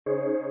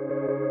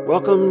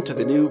Welcome to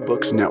the New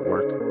Books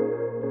Network.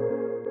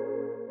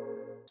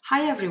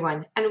 Hi,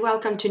 everyone, and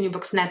welcome to New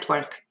Books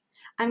Network.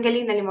 I'm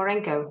Galina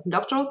Limorenko,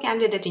 doctoral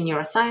candidate in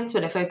neuroscience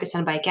with a focus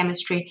on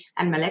biochemistry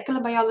and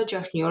molecular biology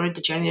of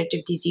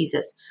neurodegenerative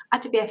diseases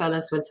at UBFL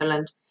in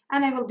Switzerland,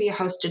 and I will be your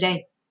host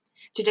today.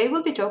 Today,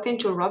 we'll be talking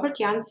to Robert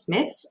Jan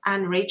Smits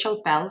and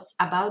Rachael Pells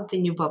about the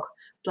new book,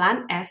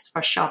 Plan S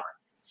for Shock: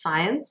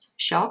 Science,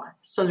 Shock,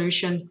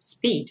 Solution,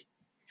 Speed.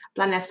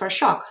 Plan S for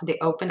Shock, the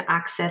open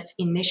access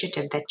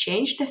initiative that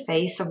changed the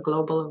face of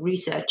global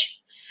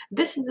research.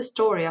 This is the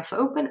story of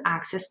open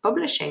access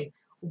publishing,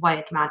 why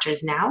it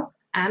matters now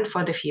and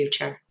for the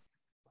future.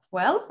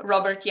 Well,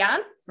 Robert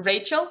Jan,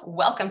 Rachael,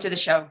 welcome to the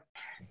show.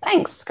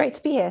 Thanks. Great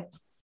to be here.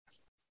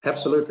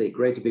 Absolutely.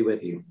 Great to be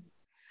with you.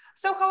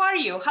 So how are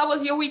you? How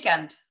was your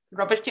weekend,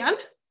 Robert Jan?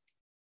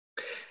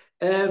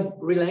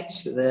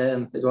 Relaxed.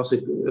 It was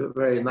a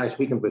very nice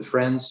weekend with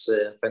friends.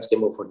 Friends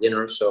came over for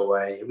dinner, so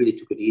I really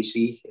took it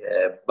easy.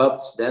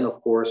 But then,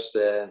 of course,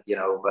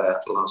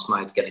 last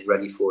night getting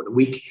ready for the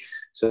week.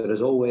 So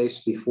there's always,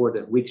 before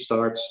the week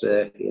starts,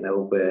 a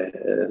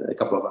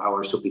couple of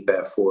hours to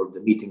prepare for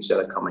the meetings that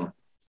are coming.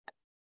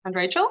 And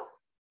Rachael?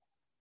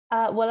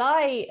 Well,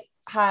 I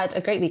had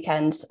a great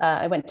weekend.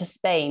 I went to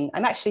Spain.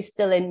 I'm actually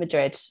still in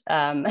Madrid,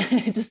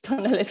 just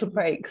on a little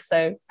break.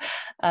 So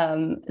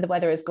the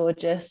weather is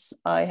gorgeous.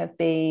 I have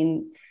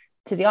been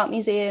to the art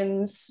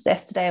museums.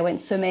 Yesterday I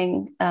went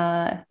swimming.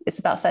 It's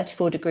about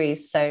 34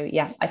 degrees. So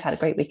yeah, I've had a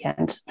great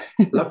weekend.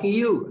 Lucky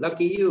you.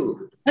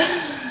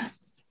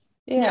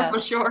 Yeah, for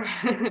sure.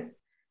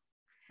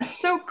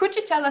 So could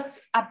you tell us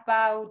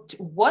about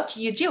what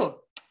you do?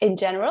 In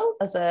general,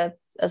 as a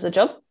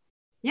job?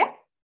 Yeah.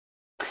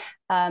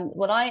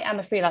 Well, I am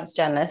a freelance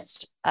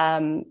journalist,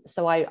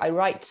 so I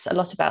write a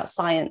lot about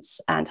science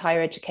and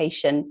higher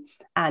education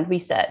and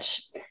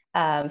research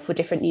for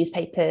different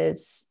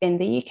newspapers in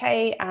the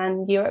UK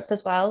and Europe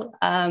as well.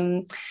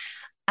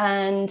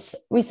 And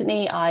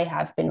recently I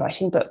have been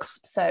writing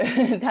books. So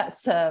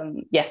that's,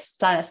 yes,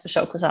 Plan S for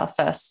Shock was our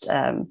first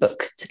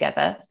book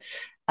together.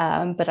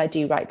 But I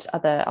do write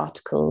other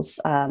articles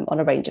on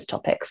a range of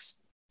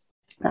topics.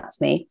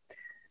 That's me.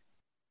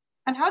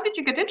 And how did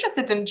you get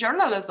interested in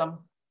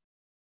journalism?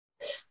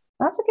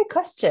 That's a good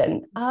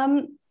question.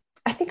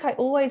 I think I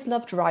always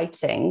loved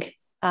writing.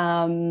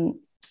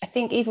 I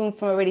think even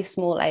from a really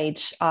small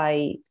age,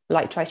 I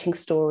liked writing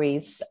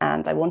stories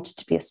and I wanted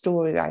to be a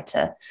story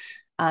writer.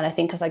 And I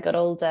think as I got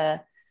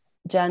older,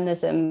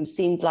 journalism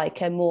seemed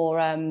like a more,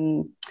 a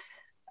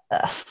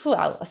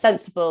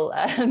sensible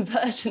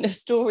version of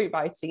story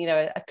writing,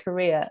 a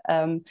career,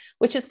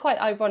 which is quite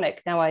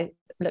ironic now I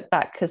look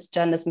back, because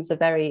journalism is a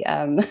very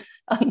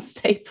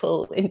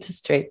unstable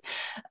industry.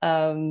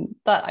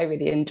 But I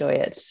really enjoy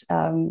it.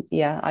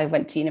 I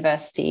went to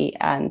university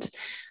and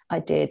I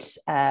did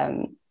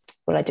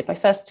my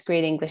first degree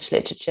in English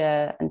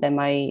literature and then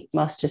my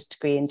master's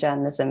degree in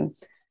journalism.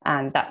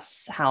 And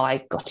that's how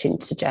I got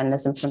into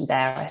journalism from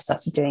there. I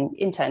started doing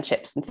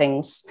internships and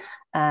things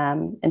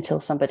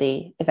until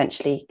somebody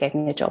eventually gave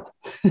me a job.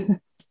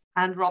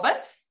 And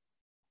Robert?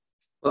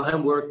 Well,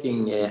 I'm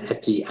working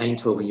at the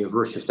Eindhoven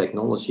University of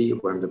Technology,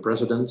 where I'm the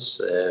president.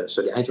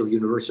 So the Eindhoven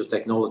University of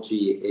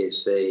Technology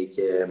is a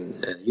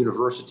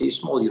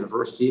small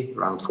university,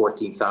 around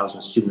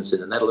 14,000 students in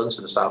the Netherlands,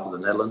 in the south of the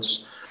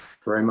Netherlands,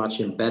 very much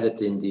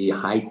embedded in the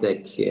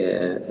high-tech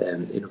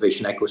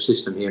innovation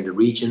ecosystem here in the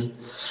region.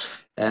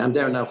 I'm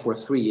there now for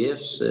 3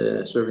 years,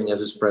 serving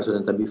as its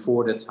president. And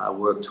before that, I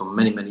worked for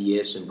many, many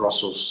years in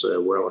Brussels,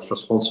 where I was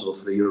responsible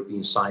for the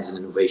European Science and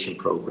Innovation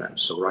Program,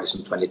 so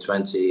Horizon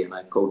 2020. And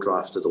I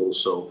co-drafted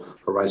also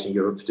Horizon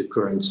Europe, the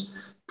current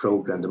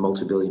program, the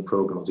multi-billion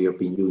program of the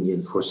European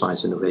Union for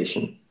science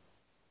innovation.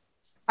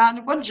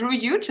 And what drew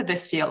you to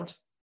this field?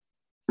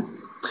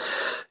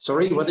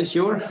 Sorry, what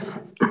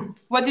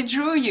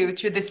drew you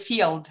to this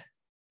field?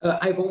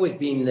 I've always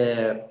been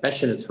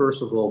passionate,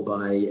 first of all,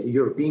 by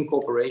European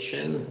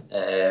cooperation.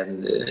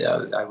 And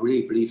I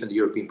really believe in the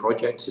European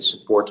project. It's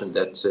important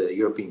that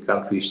European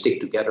countries stick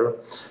together.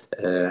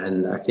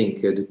 And I think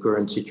the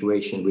current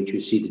situation, which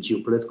we see, the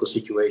geopolitical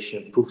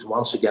situation, proves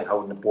once again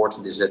how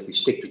important it is that we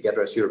stick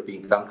together as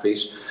European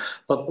countries.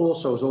 But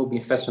also, I've always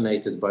been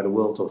fascinated by the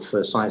world of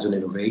science and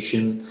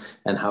innovation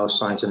and how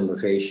science and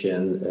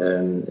innovation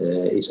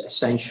is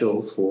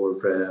essential for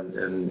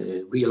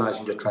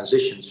realizing the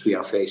transitions we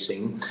are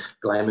facing.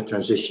 Climate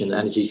transition,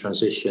 energy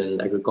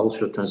transition,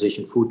 agricultural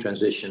transition, food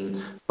transition,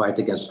 fight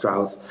against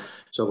drought.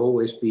 So I've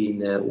always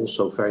been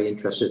also very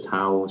interested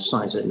how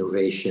science and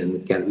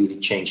innovation can really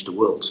change the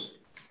world.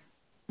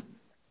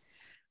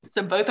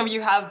 So both of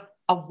you have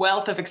a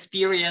wealth of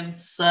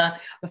experience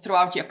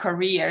throughout your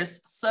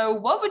careers. So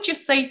what would you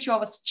say to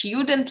our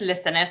student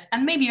listeners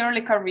and maybe early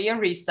career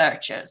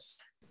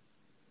researchers?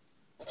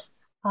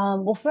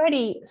 Well, for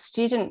any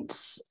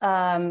students,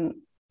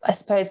 I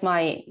suppose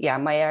my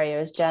area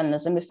is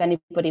journalism. If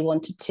anybody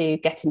wanted to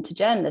get into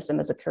journalism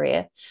as a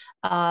career,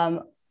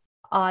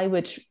 I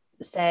would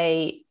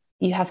say,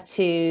 you have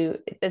to,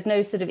 there's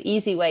no sort of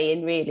easy way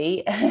in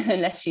really,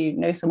 unless you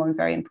know someone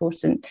very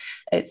important.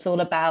 It's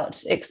all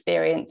about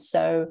experience.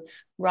 So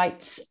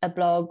write a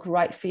blog,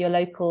 write for your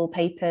local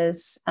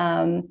papers,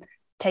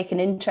 take an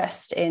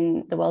interest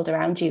in the world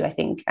around you, I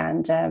think,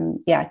 and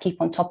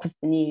keep on top of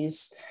the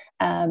news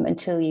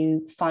until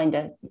you find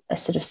a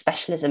sort of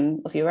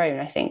specialism of your own,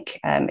 I think,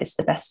 is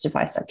the best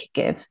advice I could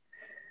give.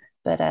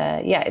 But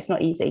it's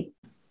not easy.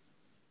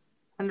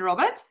 And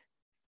Robert?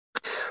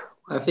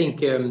 I think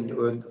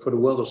for the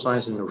world of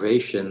science and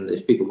innovation,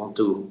 if people want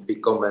to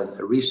become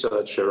a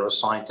researcher or a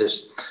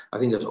scientist, I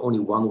think there's only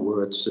one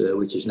word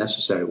which is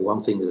necessary, one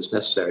thing that is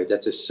necessary,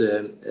 that is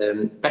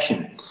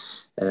passion.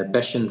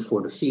 Passion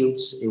for the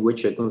fields in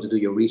which you're going to do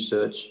your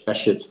research,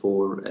 passion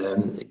for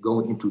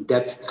going into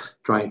depth,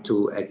 trying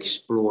to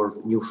explore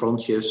new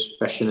frontiers,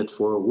 passionate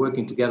for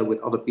working together with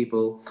other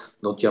people,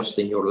 not just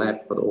in your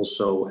lab, but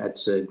also at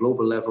a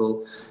global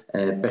level,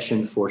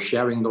 passion for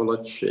sharing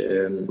knowledge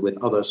with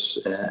others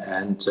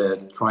and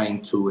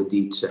trying to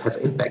indeed have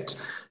impact.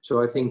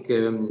 So I think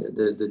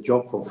the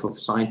job of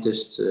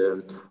scientists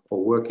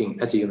or working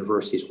at the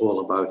university is all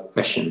about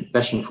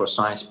passion for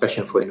science,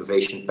 passion for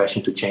innovation,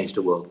 passion to change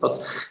the world. But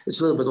it's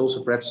a little bit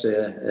also perhaps,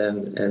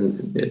 and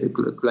it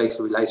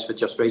relates to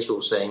just Rachael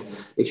was saying,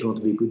 if you want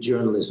to be a good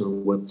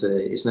journalism, what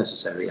is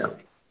necessary. Yeah.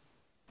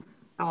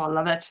 Oh, I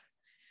love it.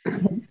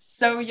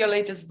 So your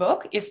latest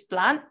book is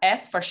Plan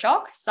S for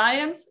Shock,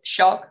 Science,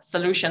 Shock,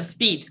 Solution,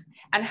 Speed.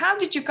 And how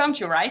did you come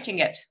to writing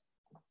it?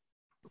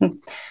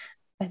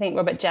 I think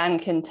Robert Jan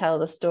can tell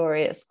the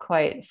story. It's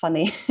quite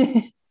funny.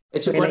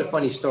 It's quite a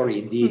funny story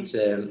indeed.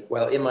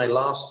 Well, in my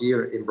last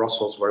year in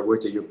Brussels, where I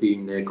worked at the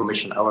European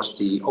Commission, I was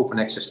the open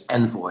access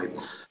envoy.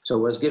 So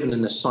I was given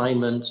an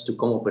assignment to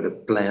come up with a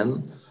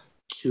plan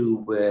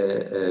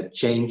to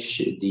change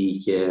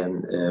the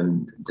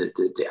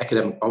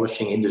academic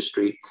publishing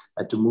industry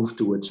and to move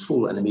towards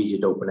full and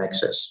immediate open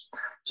access.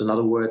 So in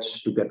other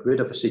words, to get rid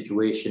of a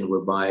situation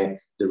whereby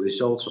the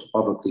results of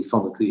publicly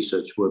funded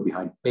research were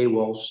behind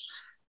paywalls,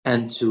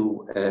 and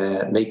to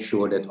make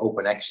sure that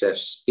open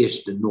access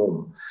is the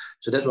norm.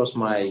 So that was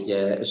my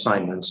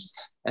assignment.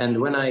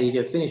 And when I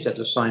finished that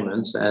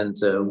assignment and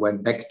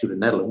went back to the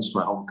Netherlands,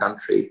 my home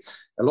country,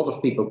 a lot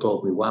of people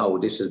told me, wow,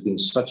 this has been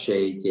such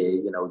a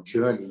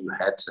journey you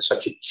had,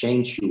 such a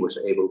change you was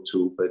able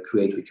to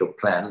create with your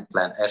Plan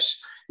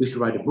S. You should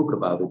write a book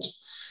about it.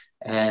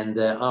 And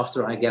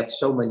after I get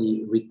so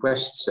many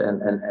requests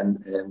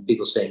and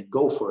people saying,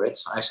 go for it,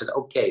 I said,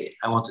 okay,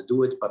 I want to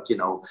do it, but,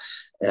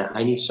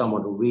 I need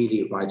someone who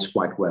really writes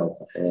quite well.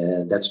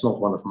 That's not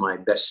one of my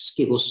best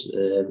skills,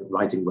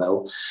 writing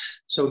well.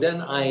 So then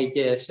I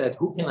said,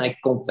 who can I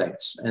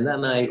contact? And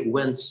then I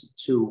went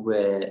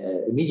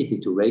to immediately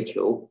to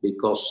Rachael,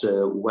 because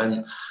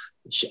when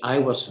I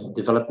was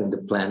developing the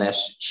Plan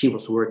S, she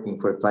was working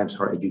for Times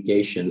Higher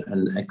Education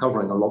and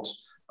covering a lot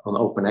on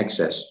open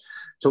access.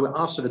 So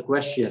I asked her the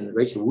question,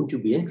 Rachael, would you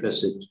be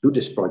interested to do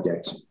this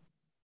project?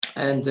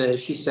 And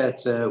she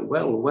said,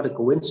 well, what a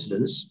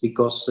coincidence,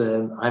 because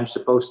I'm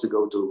supposed to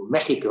go to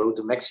Mexico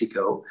to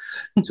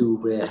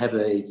have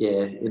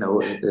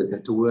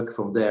to work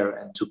from there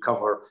and to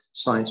cover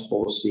science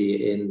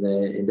policy in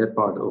that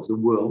part of the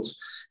world.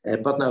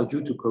 But now,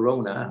 due to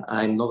Corona,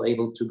 I'm not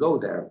able to go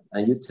there.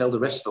 And you tell the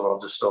rest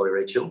of the story,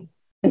 Rachael.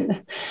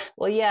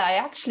 Well, yeah, I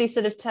actually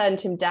sort of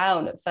turned him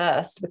down at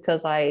first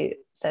because I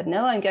said,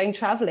 no, I'm going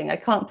traveling. I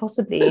can't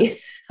possibly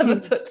have a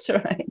book to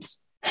write.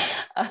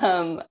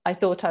 I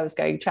thought I was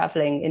going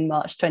traveling in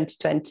March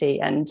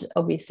 2020, and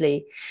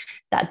obviously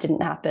that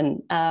didn't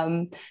happen.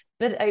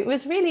 But it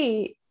was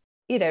really,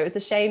 it was a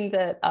shame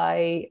that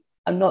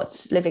I'm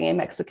not living in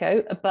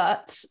Mexico,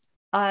 but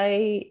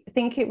I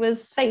think it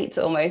was fate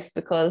almost,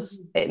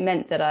 because it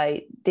meant that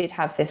I did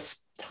have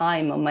this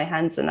time on my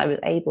hands and I was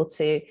able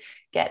to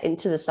get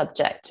into the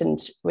subject and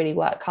really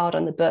work hard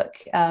on the book.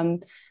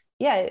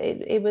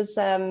 It was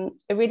a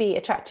really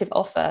attractive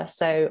offer.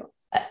 So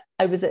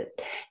it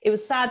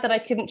was sad that I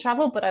couldn't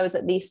travel, but I was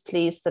at least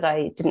pleased that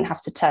I didn't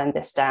have to turn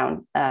this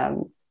down.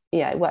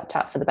 It worked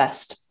out for the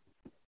best.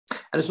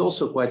 And it's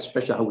also quite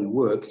special how we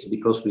worked,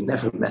 because we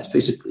never met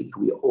physically.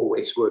 We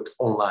always worked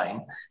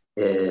online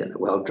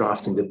while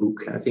drafting the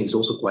book. I think it's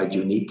also quite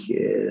unique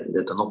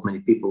that there are not many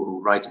people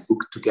who write a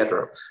book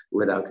together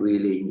without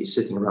really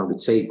sitting around the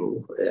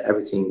table.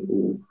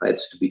 Everything had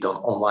to be done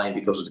online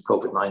because of the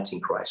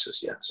COVID-19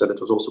 crisis. Yeah, so that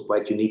was also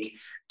quite unique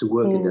to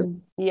work in that.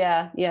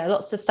 Yeah,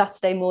 lots of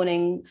Saturday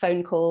morning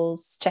phone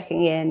calls,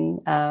 checking in.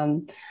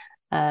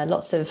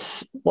 Lots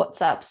of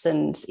WhatsApps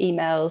and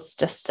emails,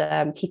 just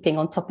keeping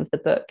on top of the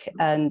book.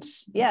 And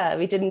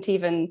we didn't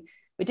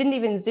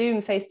even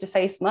Zoom face to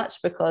face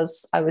much,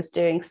 because I was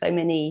doing so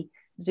many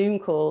Zoom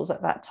calls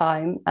at that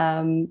time.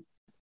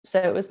 So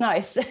it was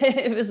nice.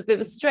 It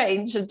was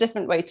strange, a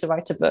different way to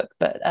write a book,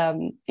 but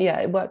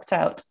it worked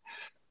out.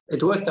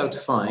 It worked out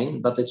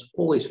fine, but it's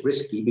always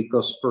risky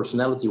because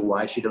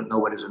personality-wise, you don't know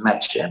what is a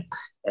match. Yeah?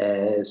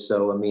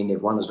 So, I mean, if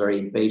one is very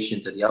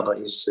impatient and the other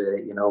is,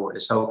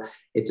 so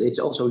it's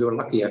also, you're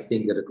lucky, I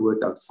think, that it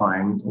worked out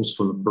fine, also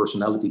from a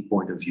personality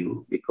point of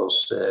view,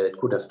 because it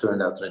could have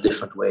turned out in a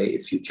different way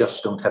if you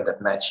just don't have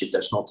that match, if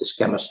there's not this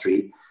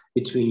chemistry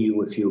between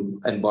you, if you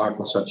embark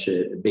on such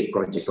a big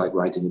project like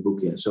writing a book.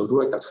 Yeah. So it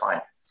worked out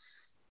fine.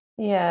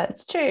 Yeah,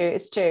 it's true.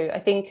 It's true. I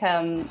think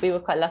we were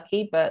quite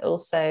lucky, but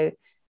also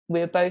we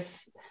were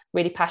both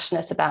really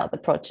passionate about the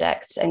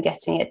project and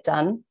getting it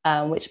done,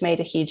 which made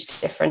a huge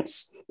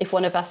difference. If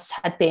one of us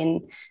had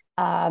been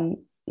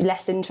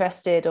less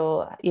interested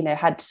or,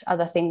 had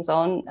other things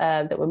on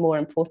that were more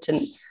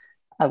important,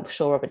 I'm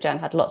sure Robert Jan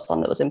had lots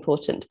on that was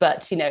important,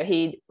 but,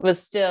 he was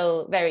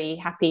still very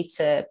happy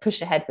to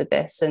push ahead with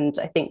this. And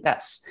I think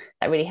that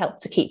really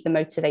helped to keep the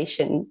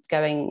motivation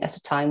going at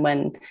a time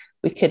when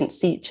we couldn't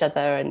see each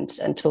other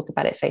and talk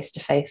about it face to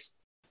face.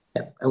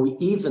 Yeah. And we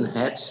even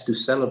had to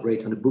celebrate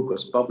when the book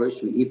was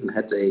published. We even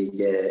had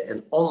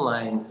an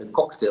online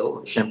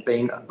cocktail,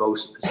 champagne at both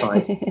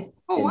sides in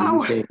the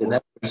UK and the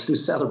Netherlands to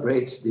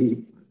celebrate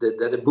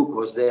that the book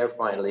was there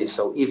finally.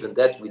 So even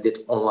that we did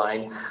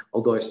online,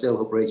 although I still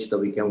hope, Rachel, that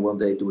we can one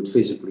day do it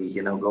physically,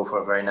 go for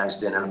a very nice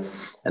dinner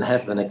and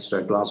have an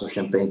extra glass of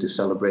champagne to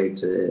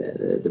celebrate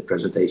the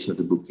presentation of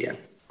the book. Yeah.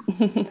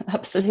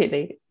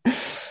 Absolutely.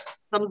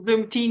 Some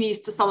Zoom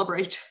teenies to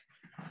celebrate.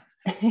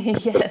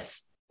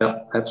 Yes. Yeah,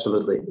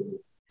 absolutely.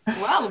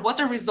 Well, what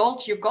a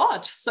result you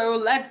got. So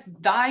let's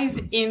dive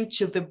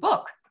into the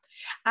book.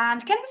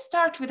 And can we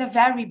start with a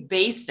very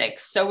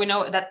basic, so we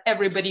know that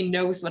everybody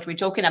knows what we're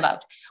talking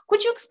about?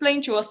 Could you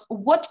explain to us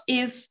what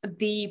is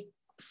the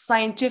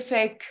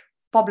scientific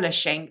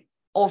publishing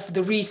of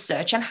the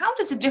research and how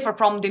does it differ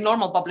from the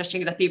normal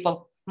publishing that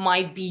people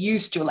might be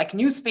used to, like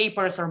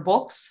newspapers or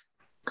books?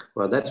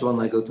 Well, that's one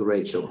I go to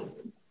Rachael.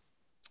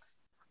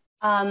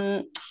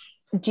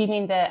 Do you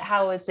mean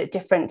how is it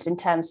different in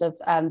terms of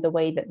the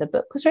way that the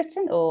book was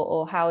written,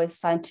 or how is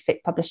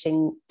scientific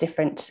publishing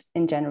different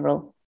in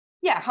general?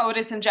 Yeah, how it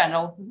is in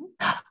general.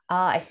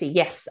 I see.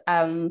 Yes.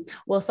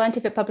 Well,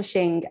 scientific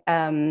publishing,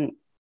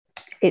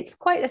 it's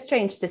quite a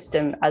strange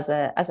system as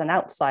an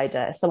outsider,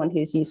 as someone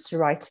who's used to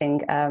writing,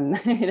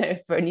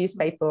 for a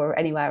newspaper or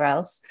anywhere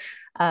else.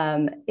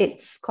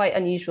 It's quite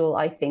unusual,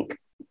 I think,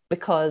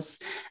 because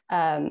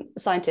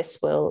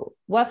scientists will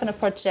work on a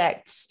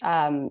project,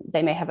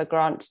 they may have a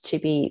grant to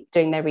be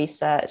doing their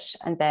research,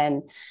 and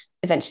then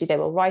eventually they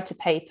will write a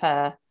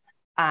paper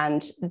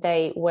and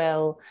they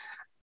will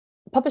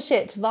publish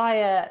it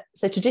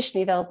so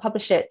traditionally they'll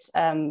publish it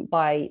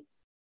by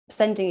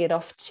sending it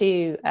off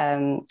to,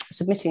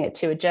 submitting it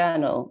to a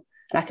journal,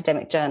 an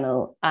academic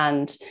journal,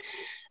 and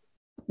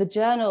the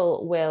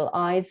journal will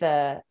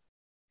either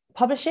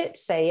publish it,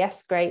 say,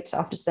 yes, great,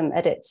 after some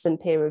edits and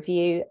peer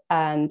review,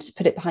 and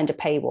put it behind a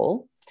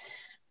paywall.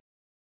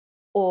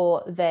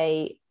 Or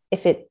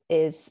if it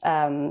is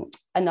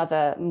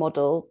another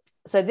model.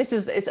 So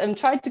I'm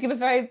trying to give a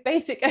very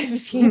basic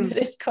overview, but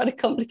it's quite a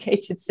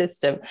complicated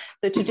system.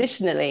 So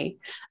traditionally,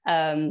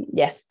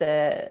 yes,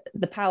 the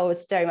power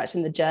was very much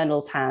in the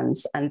journal's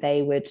hands, and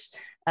they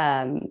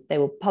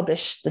will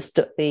publish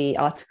the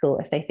article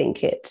if they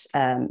think it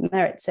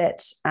merits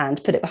it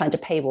and put it behind a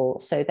paywall.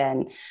 So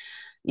then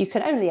you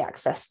can only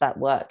access that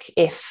work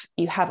if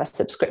you have a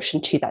subscription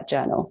to that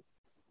journal.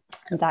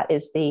 And that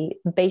is the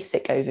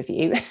basic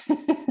overview.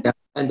 Yeah,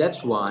 and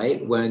that's why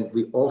when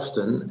we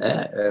often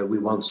we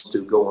want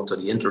to go onto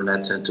the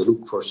internet and to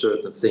look for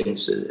certain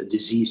things, a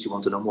disease you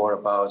want to know more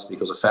about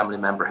because a family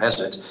member has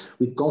it,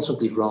 we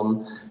constantly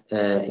run,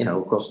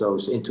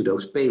 across into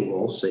those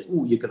paywalls. Say,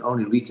 you can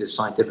only read this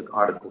scientific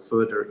article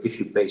further if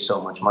you pay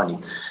so much money.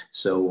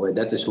 So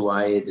that is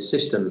why the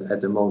system at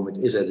the moment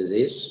is as it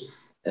is.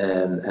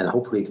 And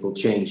hopefully it will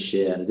change,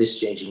 and it is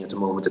changing at the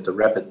moment at a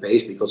rapid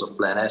pace because of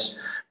Plan S.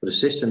 But the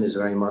system is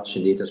very much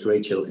indeed, as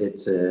Rachael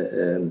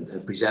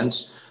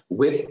presents,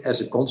 with as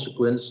a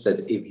consequence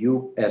that if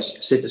you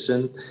as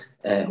citizen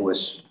who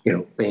is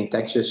paying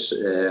taxes,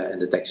 and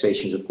the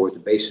taxation is of course the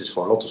basis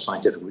for a lot of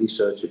scientific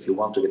research, if you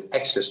want to get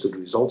access to the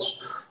results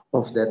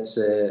of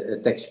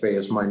that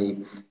taxpayers' money,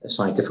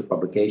 scientific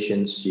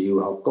publications,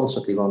 you are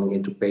constantly running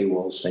into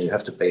paywalls and you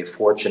have to pay a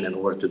fortune in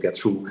order to get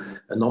through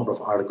a number of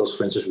articles,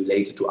 for instance,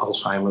 related to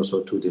Alzheimer's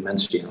or to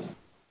dementia.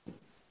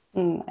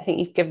 I think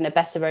you've given a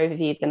better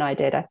overview than I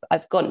did.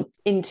 I've gone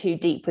in too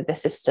deep with the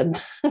system.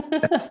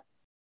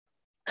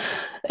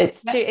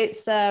 It's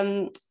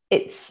true.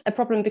 It's a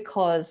problem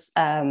because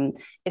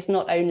it's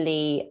not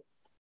only...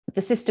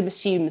 The system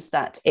assumes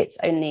that it's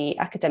only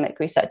academic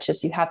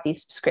researchers who have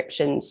these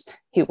subscriptions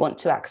who want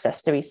to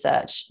access the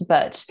research,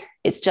 but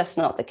it's just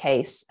not the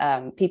case.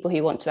 People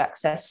who want to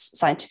access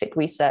scientific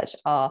research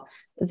are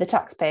the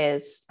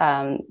taxpayers,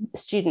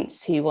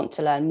 students who want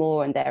to learn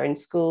more and they're in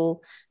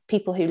school,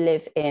 people who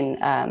live in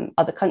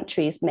other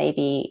countries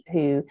maybe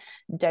who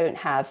don't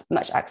have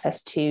much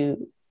access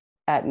to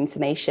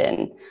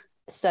information.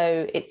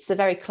 So it's a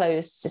very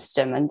closed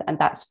system, and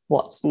that's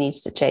what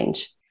needs to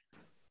change.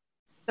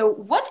 So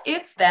what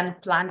is then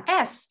Plan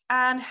S,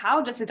 and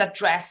how does it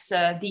address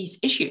these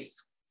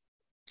issues?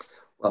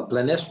 Well,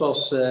 Plan S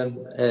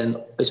and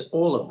is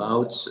all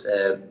about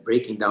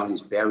breaking down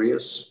these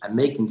barriers and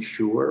making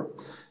sure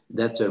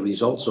that the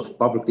results of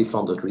publicly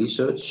funded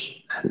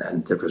research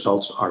and the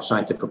results are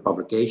scientific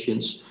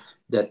publications,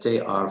 that they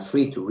are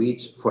free to read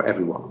for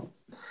everyone.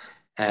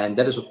 And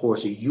that is, of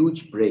course, a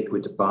huge break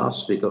with the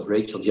past, because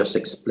Rachael just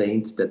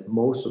explained that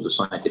most of the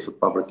scientific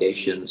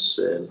publications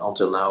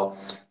until now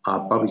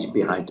are published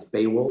behind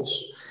paywalls,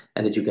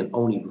 and that you can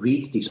only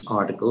read these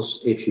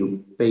articles if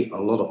you pay a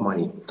lot of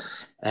money.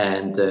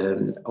 And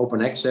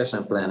open access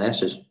and Plan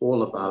S is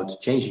all about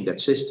changing that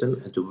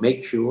system and to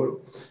make sure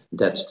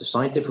that the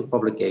scientific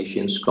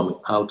publications coming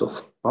out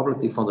of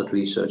publicly funded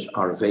research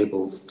are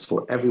available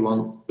for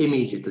everyone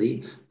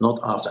immediately, not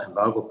after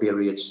embargo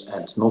periods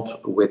and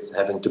not with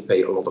having to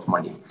pay a lot of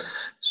money.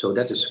 So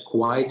that is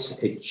quite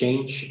a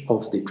change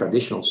of the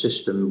traditional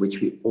system,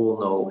 which we all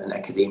know in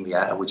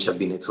academia and which have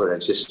been in further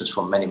existence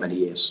for many, many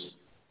years.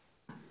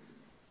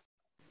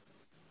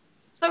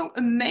 So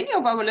many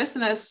of our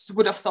listeners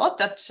would have thought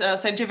that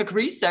scientific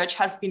research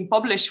has been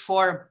published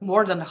for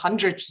more than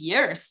 100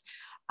 years.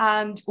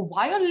 And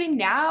why only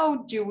now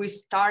do we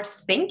start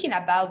thinking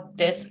about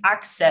this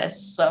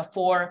access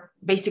for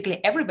basically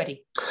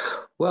everybody?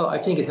 Well, I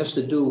think it has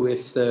to do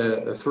with,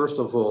 first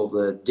of all,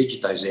 the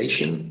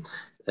digitization.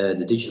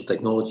 The digital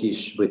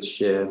technologies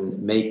which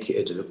make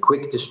it a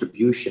quick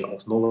distribution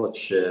of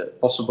knowledge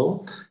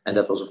possible. And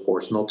that was, of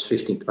course, not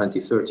 15, 20,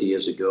 30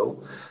 years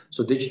ago.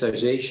 So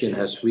digitization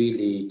has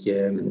really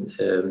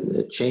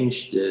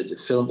changed the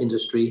film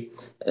industry,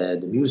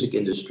 the music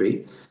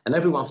industry. And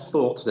everyone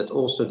thought that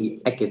also the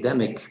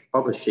academic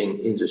publishing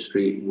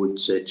industry would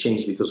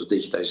change because of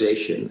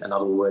digitization. In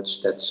other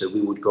words, that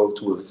we would go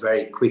to a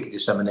very quick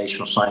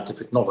dissemination of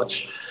scientific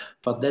knowledge.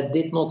 But that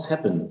did not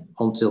happen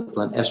until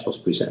Plan S was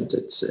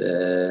presented.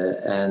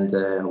 And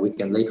we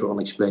can later on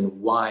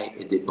explain why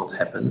it did not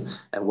happen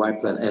and why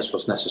Plan S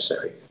was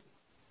necessary.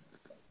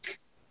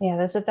 Yeah,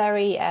 there's a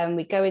very,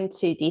 we go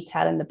into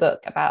detail in the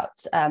book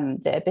about a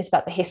bit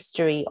about the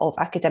history of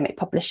academic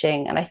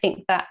publishing. And I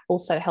think that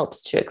also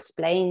helps to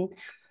explain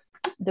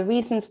the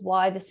reasons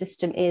why the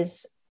system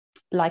is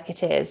like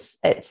it is.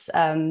 It's,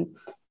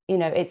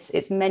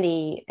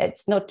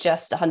 it's not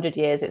just 100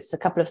 years, it's a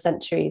couple of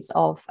centuries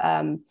of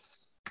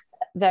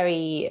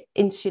very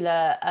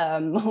insular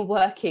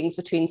workings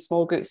between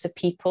small groups of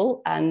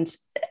people. And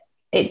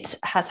it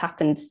has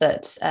happened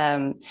that,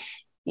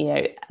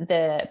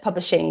 the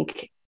publishing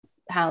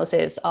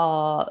houses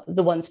are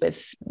the ones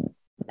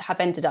have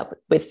ended up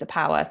with the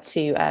power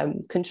to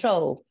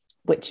control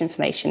which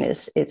information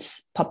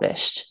is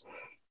published,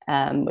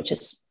 which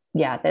is,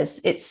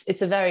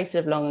 it's a very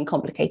sort of long and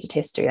complicated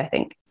history, I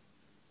think.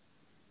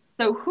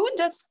 So who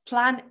does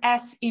Plan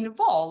S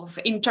involve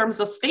in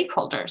terms of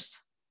stakeholders?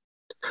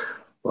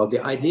 Well,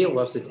 the idea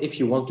was that if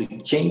you want to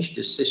change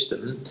the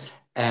system,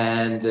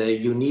 and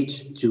you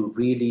need to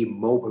really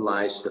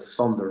mobilize the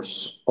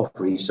funders of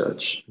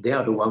research. They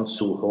are the ones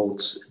who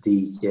hold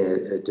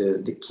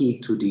the key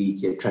to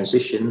the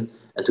transition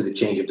and to the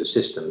change of the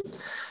system.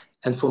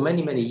 And for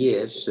many, many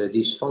years,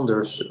 these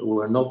funders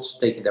were not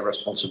taking their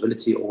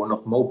responsibility or were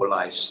not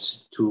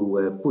mobilized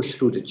to push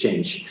through the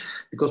change.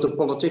 Because the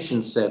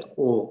politicians said,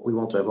 oh, we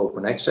want to have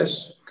open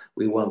access.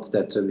 We want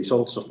that the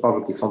results of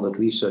publicly funded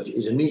research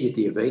is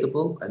immediately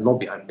available and not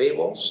behind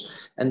paywalls.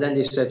 And then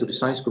they said to the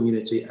science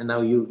community, and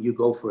now you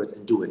go for it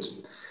and do it.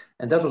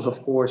 And that was,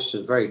 of course,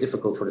 very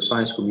difficult for the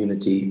science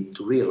community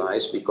to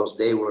realize, because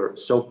they were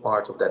so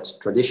part of that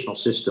traditional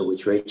system,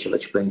 which Rachael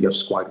explained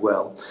just quite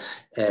well,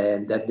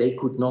 and that they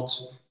could not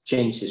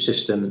change the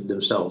system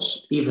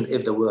themselves, even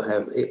if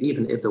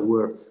there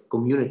were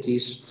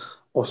communities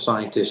of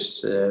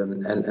scientists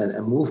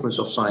and movements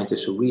of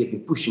scientists who really have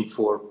been pushing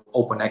for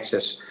open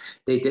access.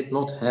 They did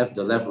not have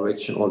the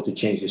leverage in order to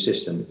change the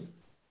system.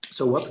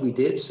 So what we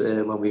did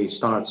when we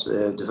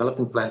started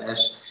developing Plan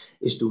S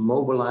is to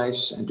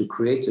mobilize and to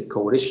create a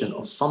coalition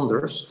of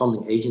funders,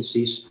 funding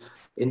agencies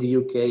in the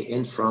UK,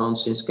 in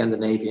France, in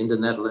Scandinavia, in the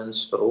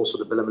Netherlands, but also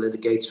the Bill and Melinda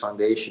Gates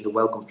Foundation, the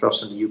Wellcome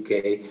Trust in the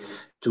UK,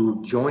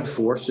 to join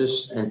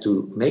forces and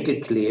to make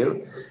it clear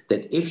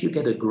that if you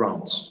get a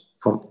grant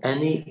from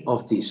any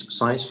of these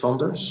science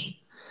funders,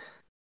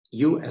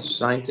 you as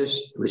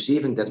scientists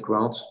receiving that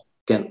grant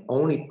can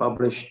only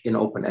publish in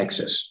open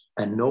access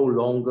and no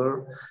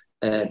longer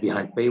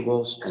behind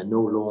paywalls and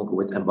no longer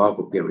with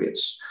embargo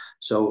periods.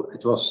 So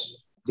it was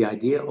the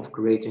idea of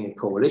creating a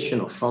coalition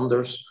of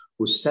funders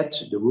who set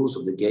the rules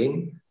of the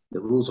game, the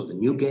rules of the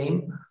new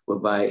game,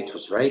 whereby it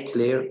was very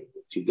clear,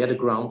 if you get a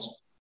grant,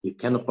 you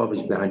cannot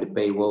publish behind the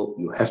paywall,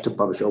 you have to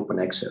publish open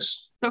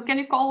access. So can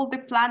you call the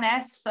Plan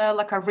S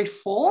like a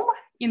reform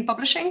in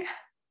publishing?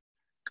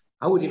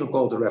 I would even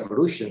call it a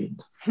revolution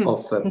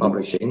of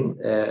publishing,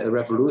 a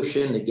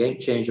revolution, a game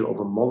changer of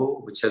a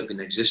model which has been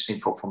existing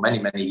for many,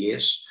 many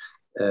years,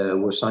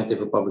 where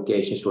scientific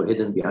publications were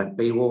hidden behind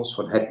paywalls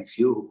for the happy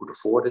few who could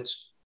afford it.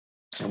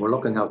 And we're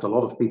locking out a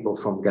lot of people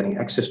from getting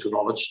access to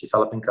knowledge,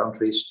 developing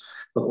countries,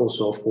 but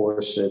also, of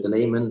course, the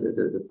layman,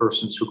 the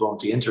persons who go on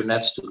the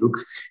internet to look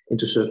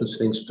into certain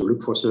things, to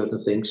look for certain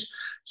things.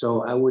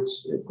 So I would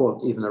call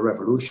it even a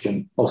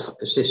revolution of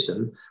a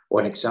system, or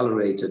an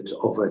accelerated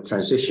of a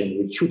transition,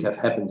 which should have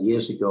happened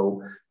years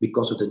ago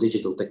because of the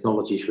digital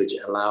technologies which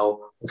allow,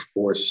 of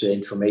course,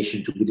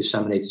 information to be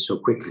disseminated so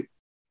quickly.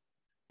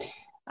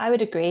 I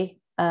would agree.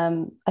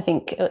 I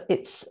think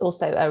it's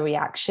also a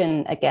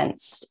reaction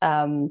against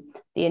the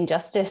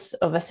injustice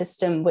of a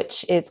system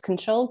which is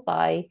controlled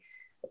by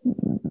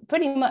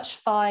pretty much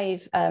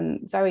 5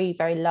 very,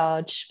 very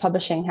large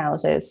publishing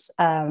houses.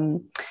 The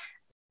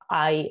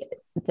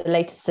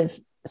latest of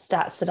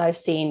stats that I've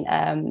seen,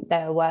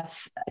 they're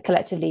worth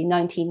collectively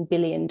 $19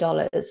 billion.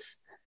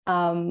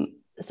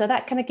 So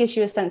that kind of gives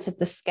you a sense of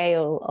the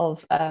scale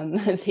of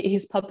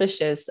these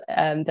publishers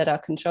that are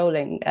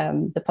controlling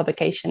the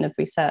publication of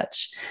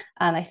research.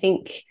 And I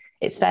think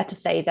it's fair to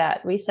say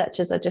that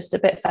researchers are just a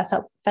bit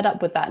fed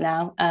up with that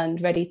now,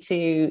 and ready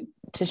to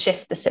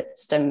shift the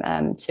system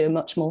to a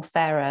much more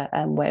fairer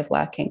way of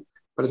working.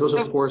 But it was,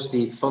 of course,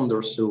 the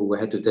funders who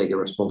had to take a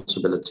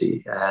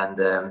responsibility.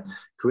 And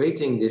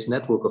creating this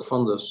network of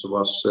funders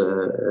was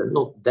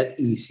not that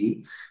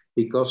easy,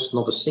 because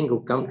not a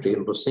single country,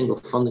 not a single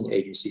funding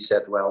agency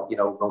said, well,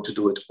 we're going to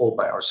do it all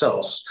by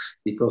ourselves.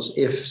 Because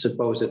if,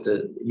 suppose that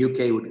the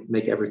UK would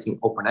make everything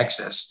open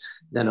access,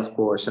 then of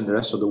course, and the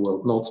rest of the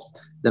world not,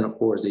 then of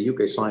course the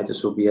UK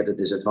scientists will be at a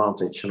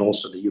disadvantage, and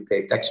also the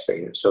UK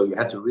taxpayer. So you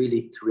had to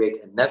really create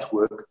a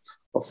network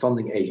of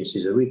funding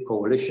agencies, a real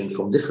coalition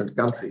from different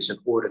countries, in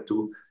order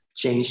to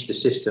change the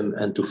system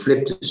and to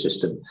flip the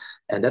system.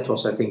 And that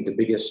was, I think, the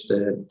biggest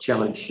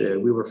challenge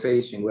we were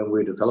facing when we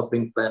were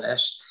developing Plan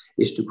S,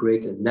 is to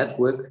create a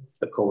network,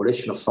 a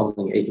coalition of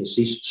funding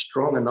agencies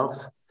strong enough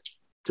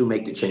to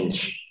make the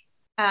change.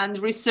 And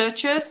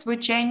researchers were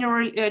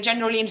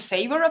generally in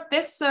favor of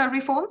this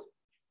reform?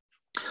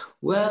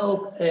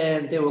 Well,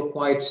 they were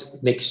quite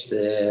mixed.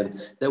 There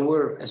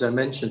were, as I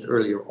mentioned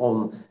earlier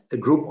on, a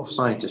group of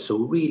scientists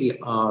who really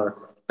are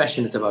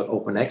passionate about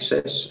open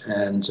access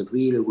and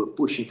really were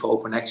pushing for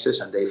open access,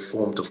 and they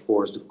formed, of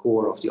course, the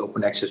core of the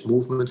open access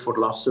movement for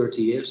the last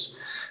 30 years.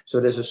 So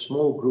there's a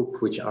small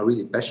group which are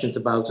really passionate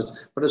about it,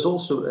 but there's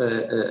also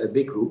a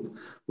big group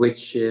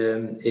which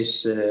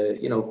is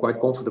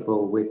quite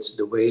comfortable with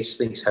the ways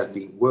things have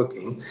been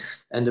working.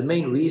 And the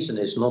main reason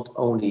is not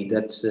only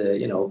that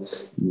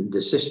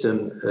the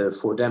system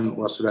for them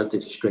was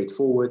relatively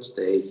straightforward.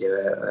 They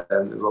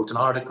wrote an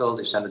article,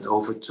 they sent it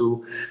over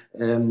to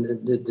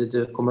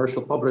the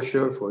commercial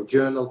publisher for a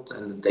journal,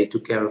 and they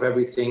took care of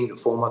everything, the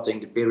formatting,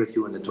 the peer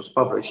review, and it was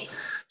published.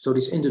 So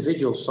these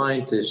individual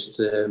scientists,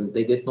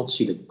 they did not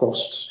see the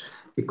costs,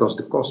 because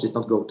the cost did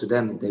not go to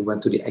them. They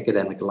went to the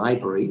academic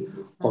library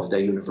of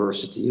their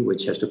university,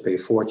 which has to pay a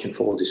fortune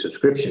for all the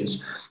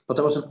subscriptions. But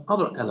there was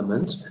another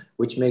element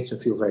which makes them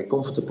feel very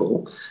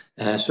comfortable,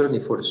 certainly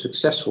for the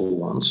successful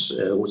ones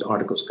whose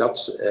articles got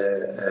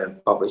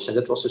published, and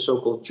that was the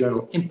so-called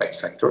journal impact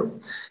factor.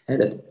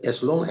 And that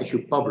as long as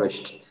you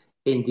published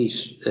in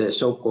these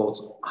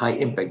so-called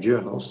high-impact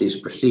journals, these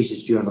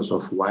prestigious journals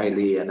of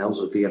Wiley and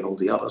Elsevier and all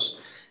the others,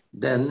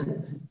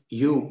 then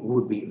you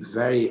would be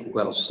very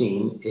well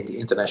seen in the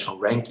international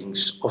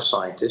rankings of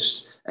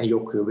scientists, and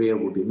your career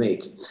would be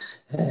made.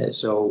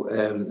 So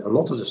a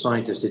lot of the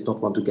scientists did not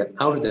want to get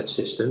out of that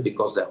system,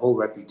 because their whole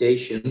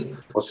reputation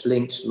was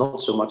linked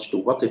not so much to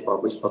what they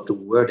published, but to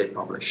where they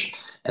publish.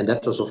 And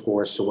that was, of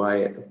course,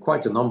 why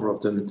quite a number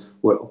of them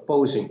were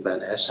opposing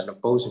Plan S and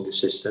opposing the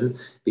system,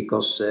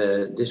 because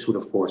this would,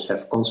 of course,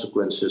 have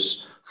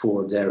consequences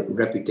for their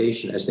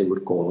reputation, as they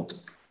would call it.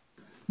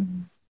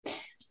 Mm-hmm.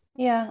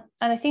 Yeah,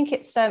 and I think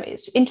it's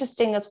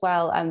interesting as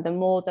well. The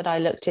more that I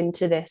looked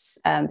into this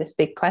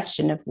big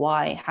question of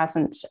why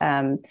hasn't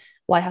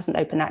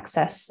open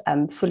access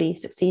fully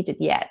succeeded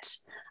yet,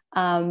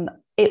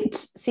 it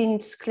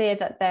seems clear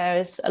that there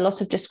is a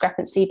lot of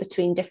discrepancy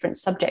between different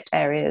subject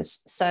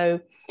areas.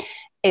 So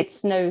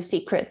it's no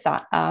secret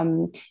that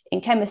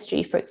in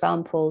chemistry, for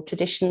example,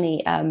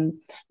 traditionally,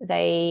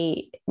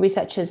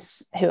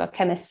 researchers who are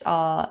chemists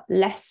are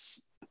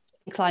less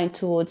inclined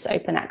towards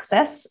open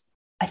access.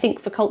 I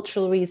think for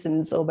cultural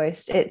reasons,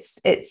 almost,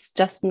 it's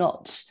just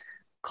not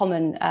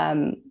common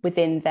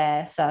within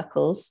their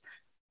circles.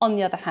 On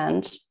the other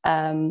hand,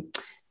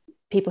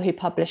 people who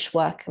publish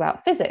work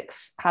about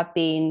physics have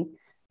been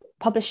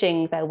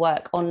publishing their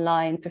work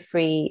online for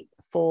free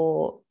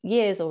for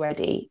years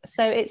already.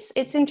 So it's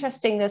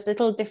interesting. There's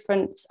little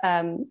different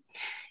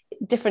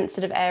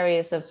sort of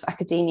areas of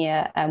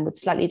academia with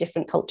slightly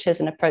different cultures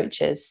and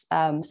approaches.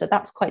 So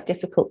that's quite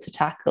difficult to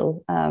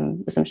tackle,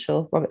 as I'm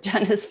sure Robert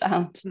Jan has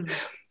found.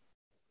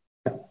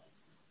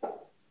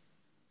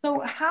 So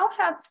how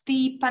have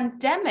the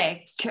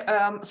pandemic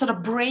sort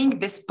of bring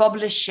this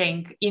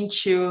publishing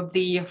into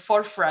the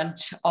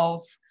forefront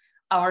of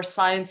our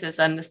sciences,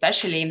 and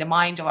especially in the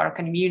mind of our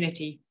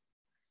community?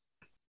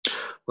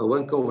 Well,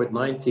 when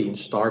COVID-19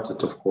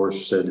 started, of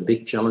course, the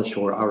big challenge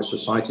for our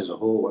society as a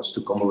whole was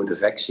to come up with a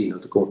vaccine or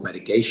to come up with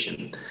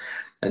medication.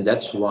 And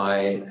that's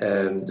why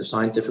the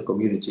scientific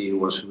community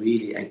was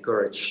really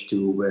encouraged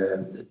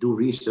to do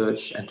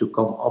research and to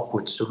come up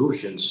with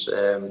solutions.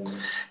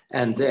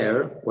 And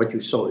there, what you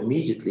saw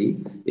immediately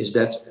is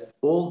that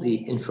all the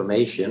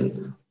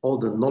information, all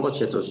the knowledge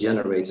that was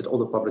generated, all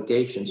the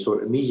publications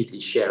were immediately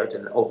shared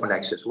in an open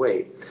access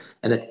way.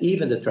 And that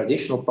even the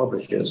traditional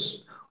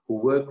publishers who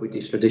work with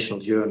these traditional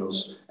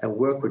journals and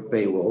work with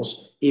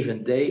paywalls,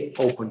 even they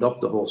opened up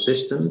the whole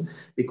system,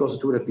 because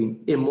it would have been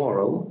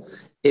immoral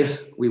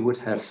if we would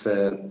have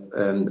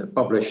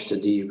published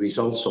the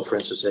results of, for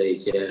instance,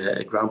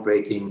 a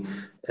groundbreaking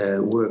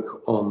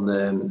work on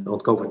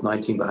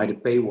COVID-19 behind a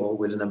paywall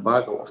with an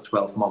embargo of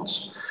 12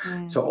 months.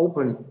 So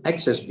open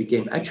access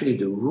became actually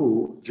the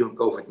rule during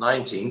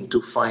COVID-19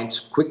 to find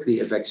quickly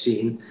a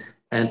vaccine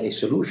and a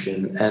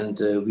solution. And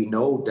we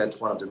know that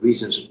one of the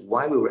reasons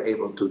why we were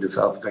able to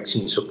develop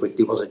vaccines so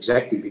quickly was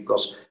exactly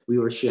because we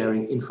were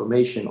sharing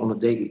information on a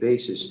daily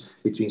basis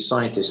between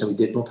scientists, and we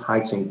did not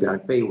hide things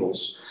behind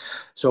paywalls.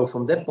 So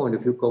from that point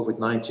of view,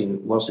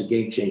 COVID-19 was a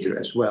game changer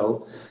as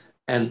well.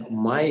 And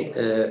my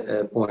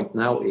point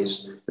now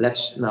is,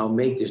 let's now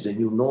make this the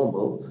new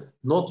normal,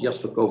 not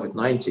just for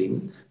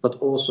COVID-19, but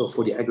also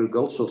for the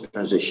agricultural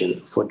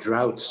transition, for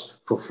droughts,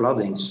 for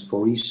floodings,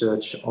 for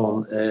research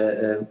on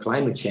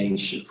climate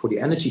change, for the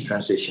energy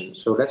transition.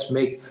 So let's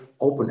make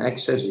open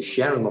access, the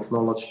sharing of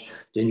knowledge,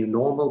 the new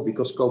normal,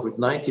 because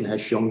COVID-19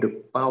 has shown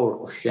the power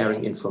of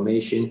sharing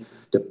information,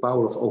 the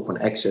power of open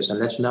access. And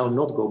let's now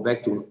not go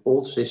back to an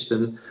old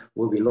system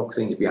where we lock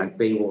things behind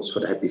paywalls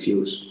for the happy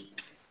fews.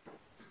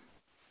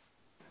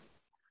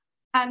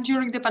 And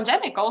during the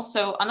pandemic,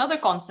 also another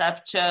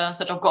concept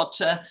sort of got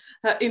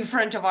in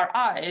front of our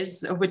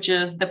eyes, which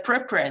is the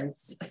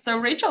preprints. So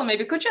Rachael,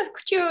 maybe could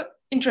you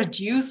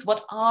introduce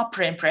what are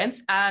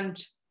preprints and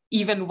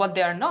even what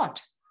they are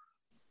not?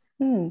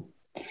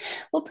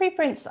 Well,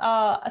 preprints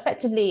are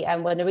effectively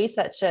when a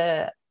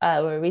researcher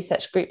or a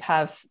research group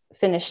have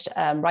finished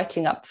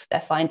writing up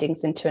their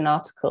findings into an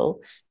article,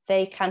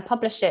 they can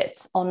publish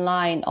it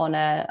online on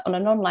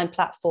an online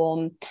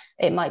platform.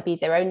 It might be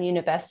their own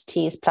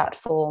university's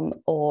platform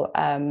or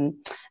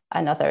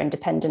another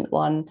independent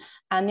one.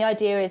 And the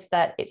idea is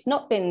that it's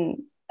not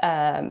been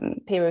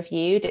peer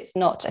reviewed. It's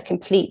not a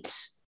complete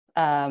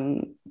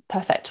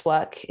perfect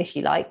work, if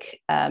you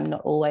like,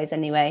 not always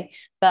anyway,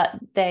 but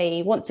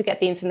they want to get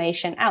the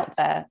information out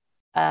there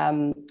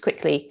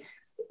quickly.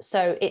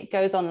 So it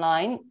goes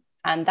online,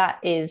 and that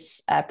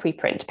is a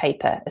preprint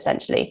paper,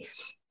 essentially.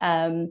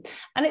 And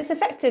it's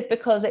effective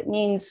because it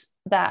means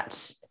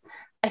that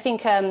I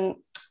think,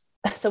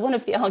 so one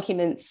of the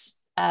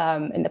arguments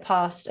in the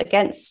past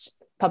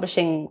against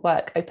publishing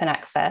work open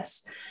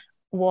access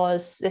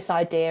was this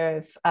idea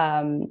of,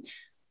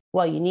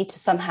 well, you need to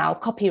somehow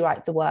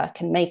copyright the work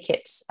and make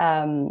it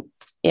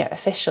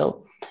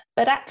official.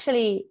 But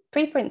actually,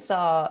 preprints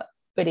are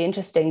really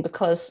interesting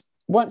because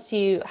once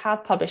you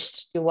have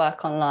published your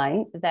work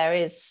online, there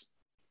is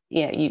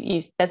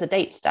there's a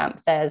date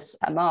stamp, there's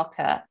a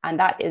marker, and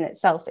that in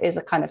itself is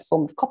a kind of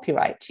form of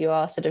copyright. You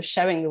are sort of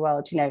showing the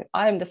world,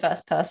 I'm the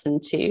first person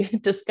to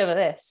discover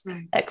this,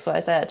 X, Y,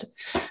 Z.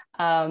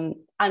 And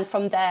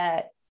from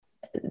there,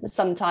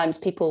 sometimes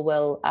people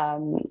will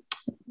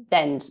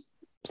then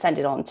send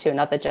it on to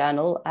another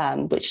journal,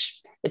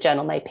 which the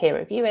journal may peer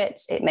review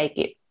it. It may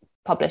get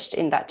published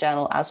in that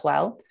journal as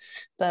well.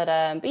 But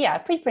yeah, a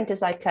preprint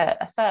is like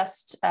a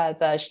first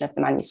version of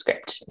the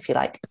manuscript, if you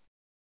like.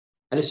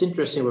 And it's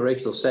interesting what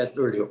Rachael said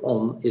earlier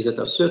on, is that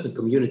there are certain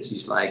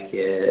communities like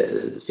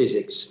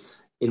physics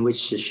in which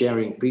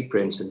sharing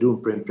preprints and doing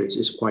preprints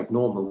is quite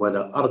normal, where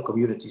there are other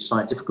communities,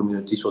 scientific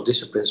communities or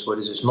disciplines where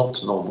this is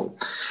not normal.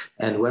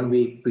 And when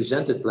we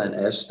presented Plan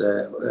S,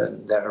 there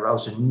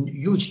arose a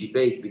huge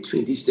debate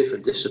between these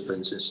different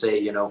disciplines and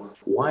say,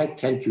 why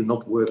can't you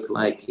not work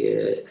like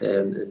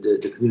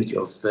the community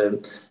of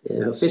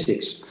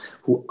physics,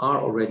 who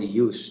are already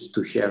used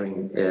to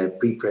sharing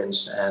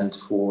preprints and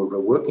for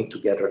working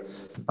together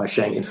by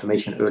sharing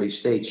information early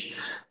stage.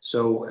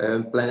 So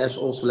Plan S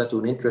also led to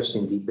an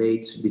interesting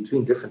debate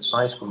between different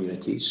science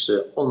communities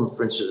on,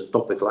 for instance, a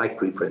topic like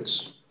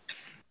preprints.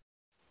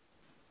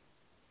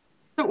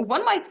 So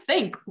one might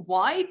think,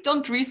 why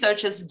don't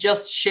researchers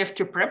just shift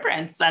to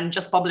preprints and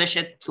just publish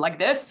it like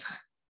this?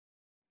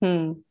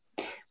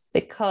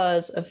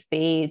 Because of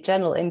the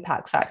general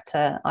impact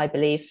factor, I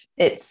believe.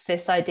 It's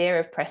this idea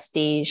of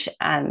prestige,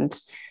 and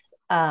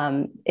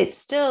it's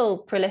still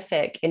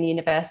prolific in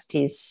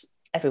universities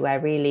everywhere,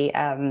 really.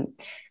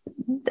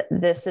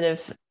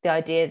 The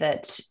idea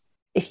that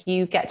if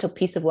you get a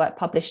piece of work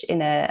published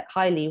in a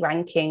highly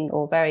ranking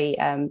or very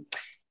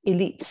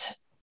elite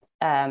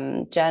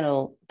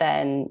journal,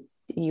 then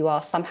you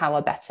are somehow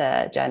a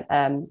better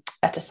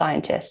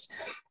scientist,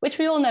 which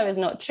we all know is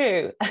not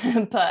true.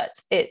 But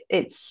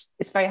it's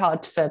very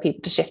hard for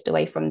people to shift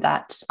away from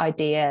that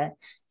idea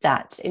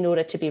that in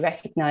order to be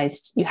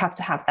recognized, you have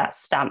to have that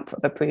stamp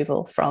of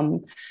approval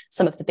from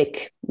some of the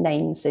big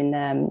names in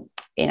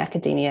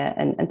academia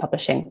and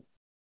publishing.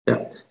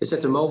 Yeah, it's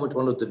at the moment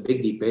one of the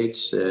big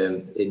debates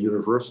in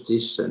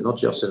universities, not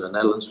just in the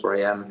Netherlands where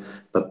I am,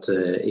 but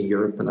in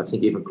Europe and I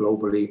think even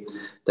globally.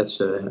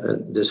 That's a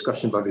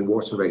discussion about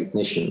rewards and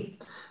recognition.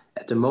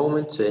 At the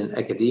moment in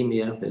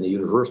academia, in the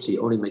university,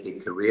 you only make a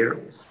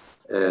career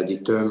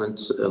determined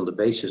on the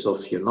basis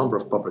of your number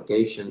of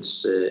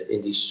publications in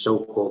these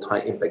so-called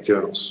high-impact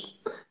journals.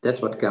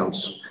 That's what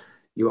counts.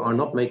 You are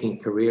not making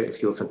a career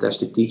if you're a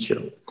fantastic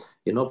teacher.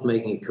 You're not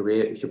making a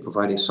career if you're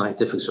providing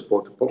scientific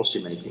support to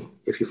policymaking,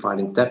 if you're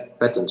finding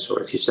patents,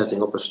 or if you're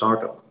setting up a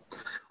startup,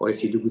 or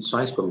if you do good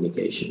science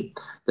communication.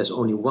 There's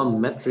only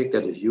one metric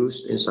that is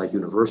used inside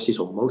universities,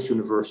 or most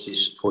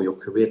universities, for your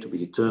career to be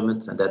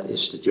determined, and that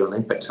is the journal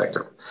impact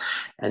factor.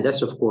 And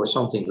that's, of course,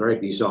 something very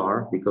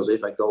bizarre, because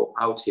if I go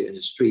out here in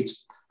the street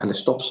and I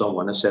stop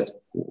someone and said,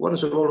 what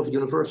is the role of a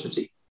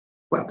university?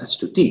 Well, that's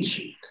to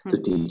teach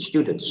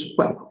students.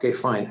 Well, okay,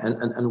 fine.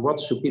 And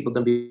what should people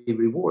then be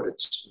rewarded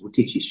who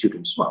teach these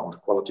students? Well, on the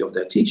quality of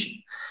their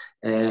teaching.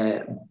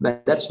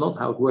 But that's not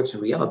how it works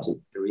in reality.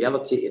 In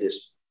reality, it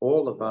is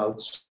all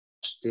about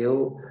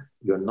still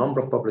your number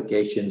of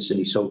publications in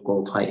these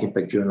so-called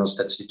high-impact journals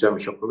that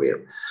determines your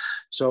career.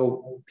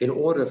 So in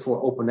order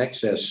for open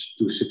access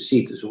to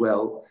succeed as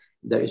well,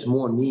 there is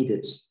more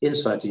needed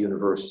inside the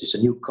universities, a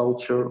new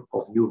culture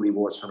of new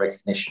rewards and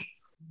recognition.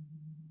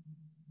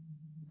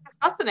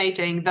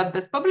 Fascinating that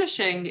this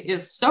publishing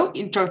is so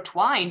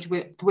intertwined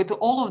with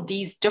all of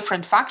these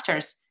different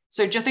factors.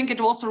 So do you think it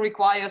also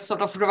requires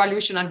sort of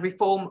revolution and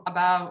reform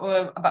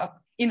about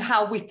in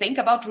how we think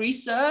about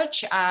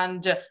research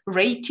and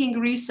rating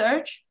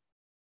research?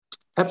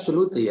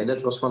 Absolutely, and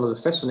that was one of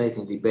the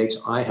fascinating debates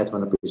I had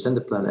when I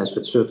presented Plan S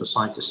with certain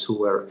scientists who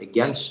were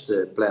against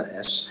Plan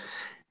S.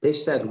 They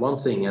said one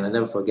thing, and I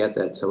never forget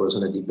that. I was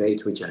in a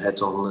debate which I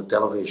had on the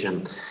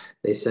television.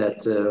 They said,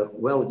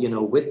 well,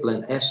 with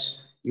Plan S,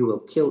 you will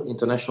kill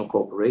international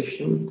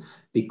cooperation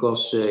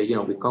because,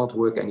 we can't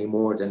work any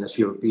more than as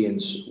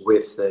Europeans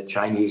with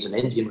Chinese and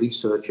Indian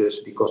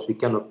researchers because we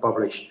cannot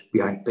publish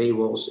behind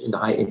paywalls in the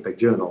high-impact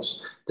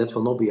journals. That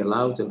will not be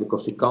allowed, and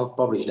because we can't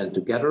publish them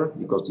together,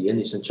 because the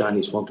Indians and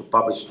Chinese want to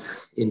publish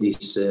in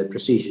these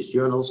prestigious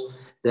journals,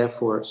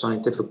 therefore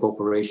scientific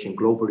cooperation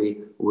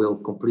globally will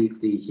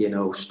completely,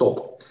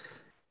 stop.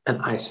 And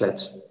I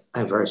said,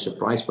 I'm very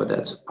surprised by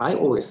that. I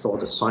always thought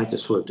that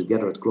scientists work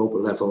together at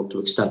global level to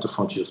extend the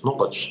frontiers of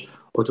knowledge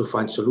or to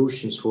find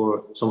solutions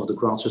for some of the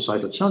grand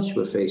societal challenges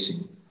we're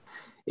facing.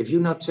 If you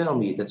now tell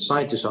me that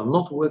scientists are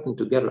not working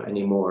together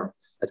anymore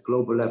at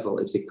global level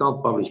if they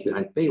can't publish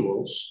behind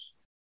paywalls,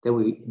 then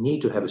we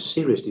need to have a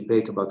serious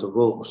debate about the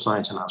role of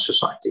science in our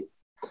society.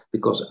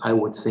 Because I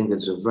would think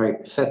it's a very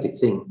pathetic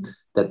thing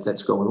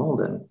that's going on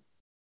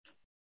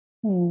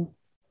then.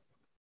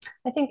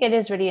 I think it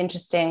is really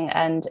interesting,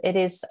 and it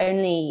is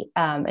only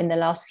in the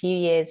last few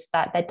years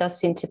that there does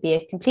seem to be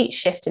a complete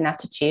shift in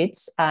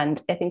attitudes,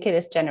 and I think it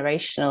is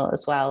generational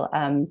as well.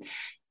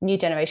 New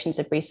generations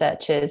of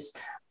researchers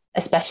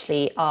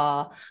especially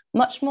are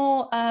much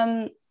more,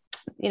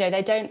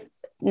 they don't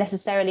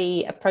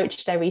necessarily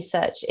approach their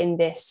research in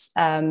this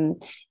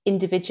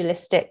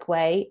individualistic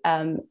way.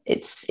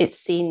 It's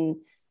seen,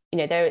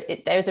 there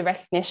is a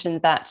recognition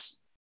that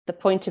the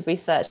point of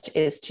research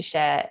is to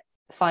share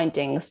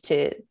findings,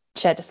 to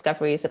share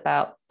discoveries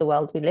about the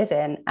world we live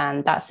in,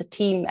 and that's a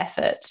team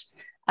effort.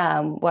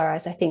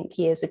 Whereas I think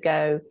years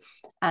ago,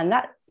 and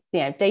that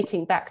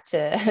dating back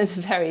to the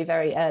very,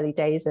 very early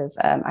days of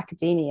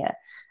academia,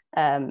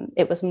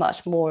 it was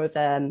much more of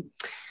an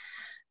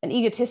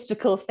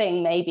egotistical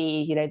thing.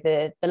 Maybe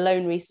the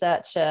lone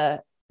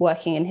researcher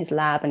working in his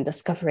lab and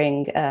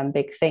discovering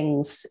big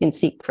things in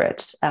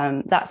secret.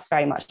 That's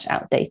very much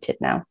outdated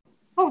now.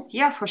 Oh,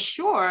 yeah, for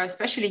sure.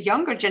 Especially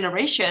younger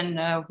generation,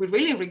 we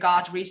really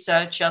regard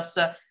research as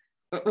a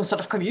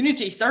sort of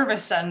community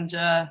service, and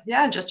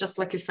just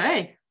like you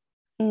say.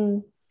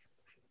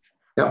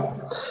 Yeah,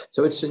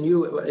 so it's a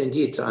new,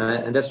 indeed,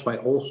 and that's why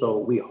also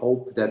we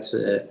hope that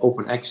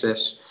open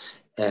access,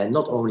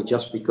 not only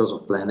just because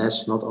of Plan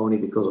S, not only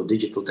because of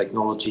digital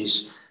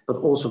technologies, but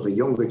also the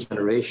younger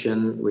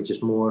generation, which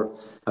is more,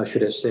 how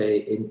should I say,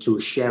 into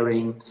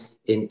sharing,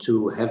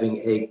 into having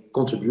a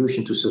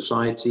contribution to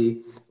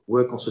society,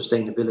 work on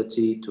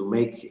sustainability to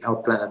make our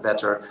planet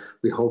better.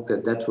 We hope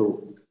that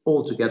will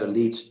altogether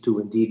lead to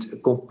indeed a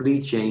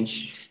complete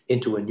change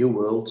into a new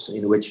world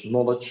in which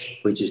knowledge,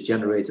 which is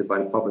generated by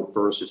the public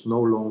purse, is no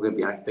longer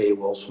behind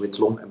paywalls with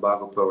long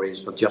embargo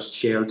periods, but just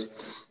shared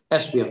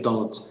as we have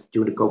done it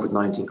during the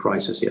COVID-19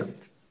 crisis here.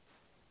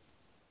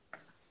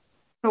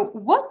 So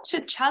what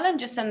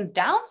challenges and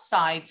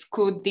downsides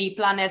could the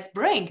Plan S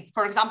bring?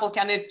 For example,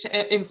 can it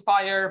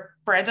inspire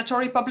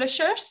predatory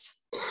publishers?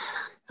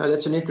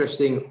 That's an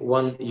interesting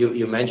one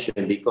you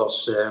mentioned,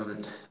 because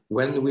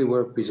when we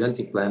were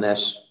presenting Plan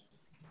S,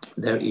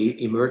 there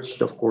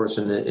emerged, of course,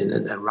 in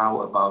a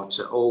row about,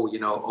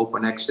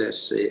 open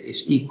access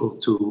is equal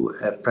to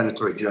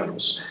predatory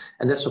journals.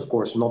 And that's, of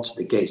course, not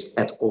the case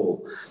at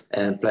all.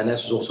 And Plan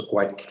S is also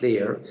quite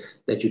clear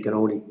that you can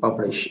only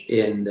publish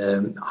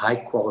in high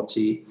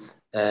quality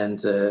and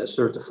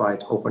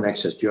certified open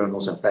access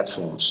journals and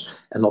platforms,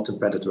 and not in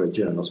predatory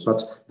journals.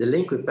 But the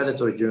link with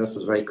predatory journals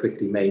was very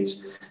quickly made,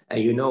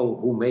 and you know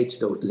who made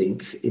those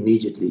links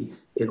immediately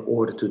in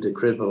order to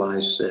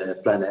decriminalize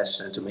Plan S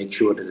and to make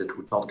sure that it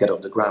would not get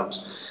off the ground.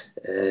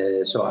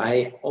 So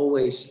I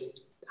always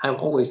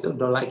don't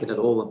like it at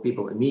all when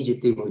people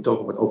immediately, when we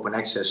talk about open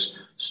access,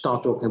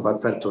 start talking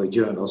about predatory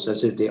journals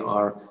as if they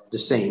are the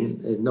same.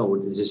 No,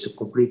 this is a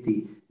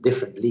completely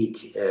different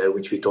league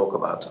which we talk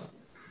about.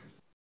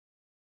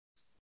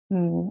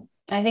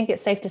 I think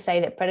it's safe to say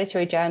that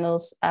predatory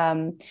journals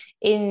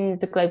in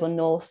the global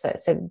north,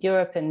 so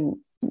Europe and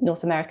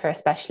North America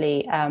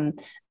especially,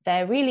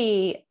 they're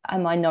really a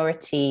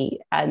minority,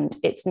 and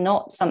it's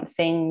not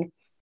something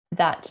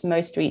that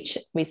most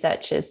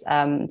researchers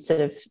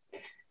sort of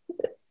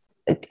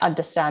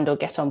understand or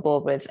get on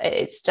board with.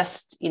 It's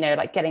just,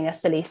 like getting a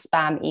silly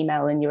spam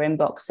email in your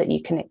inbox that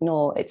you can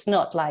ignore. It's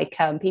not like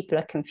people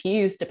are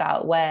confused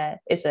about where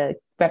is a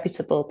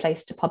reputable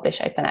place to publish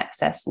open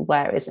access and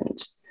where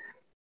isn't.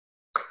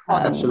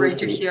 Oh, that's great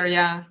to hear.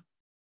 Yeah,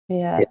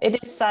 it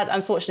is sad.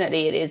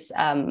 Unfortunately, it is,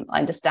 I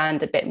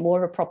understand, a bit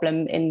more of a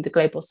problem in the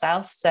global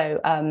south.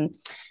 So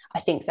I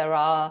think there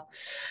are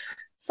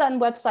certain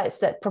websites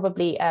that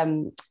probably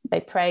they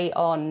prey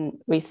on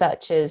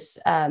researchers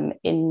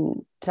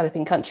in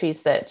developing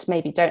countries that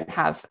maybe don't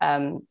have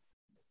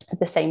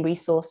the same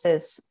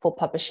resources for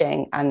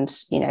publishing, and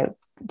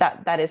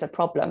that is a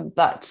problem.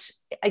 But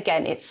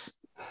again, it's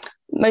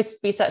most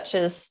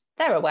researchers,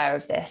 they're aware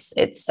of this.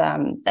 It's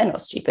they're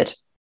not stupid.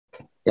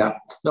 Yeah,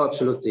 no,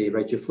 absolutely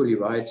right. You're fully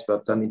right.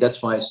 But I mean,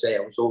 that's why I say I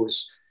was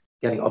always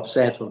getting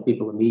upset when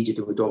people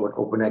immediately would talk about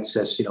open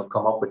access,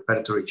 come up with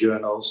predatory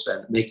journals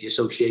and make the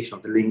association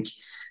of the link,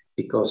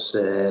 because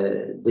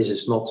this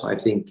is not, I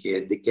think,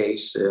 the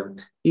case.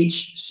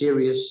 Each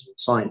serious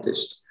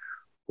scientist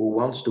who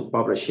wants to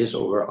publish his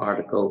or her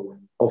article,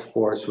 of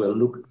course, will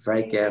look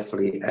very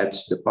carefully at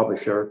the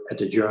publisher, at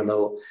the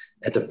journal,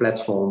 at the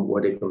platform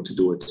where they're going to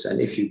do it. And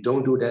if you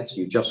don't do that,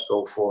 you just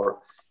go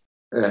for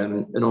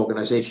an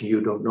organization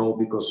you don't know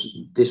because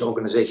this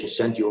organization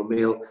sent you a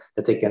mail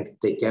that they can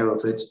take care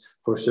of it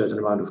for a certain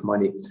amount of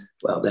money.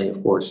 Well, then,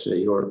 of course,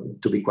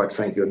 to be quite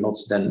frank, you're not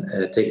then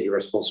taking your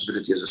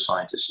responsibility as a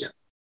scientist.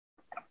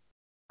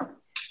 Yeah.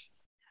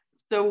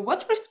 So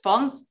what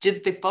response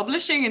did the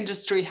publishing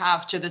industry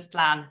have to this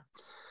plan?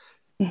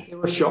 They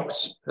were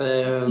shocked.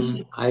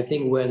 I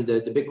think when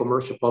the big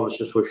commercial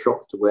publishers were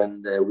shocked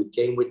when we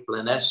came with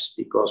Plan S,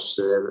 because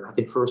I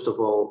think, first of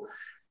all,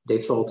 they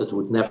thought it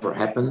would never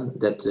happen,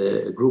 that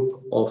a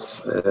group of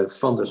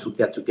funders would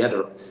get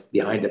together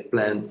behind a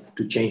plan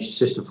to change the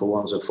system for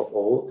once and for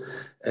all.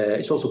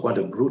 It's also quite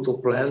a brutal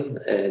plan.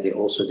 They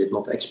also did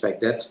not expect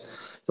that.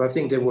 So I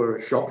think they were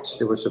shocked,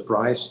 they were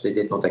surprised, they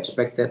did not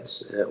expect that.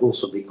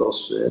 Also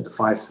because the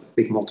 5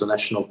 big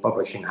multinational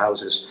publishing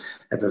houses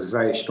have a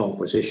very strong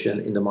position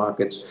in the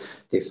market.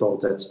 They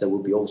thought that there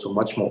would be also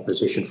much more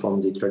opposition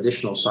from the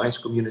traditional science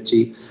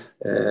community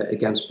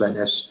against Plan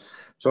S.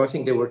 So I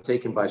think they were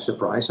taken by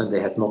surprise, and they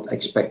had not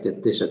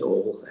expected this at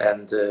all.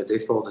 And they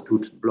thought it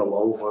would blow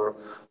over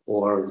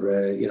or,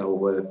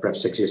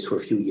 perhaps exist for a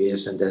few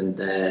years and then,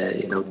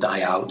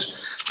 die out.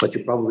 But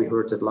you probably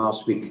heard that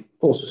last week,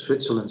 also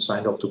Switzerland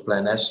signed up to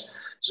Plan S.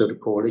 So the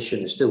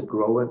coalition is still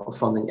growing of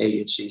funding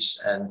agencies.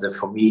 And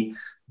for me,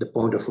 the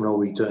point of no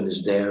return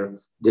is there.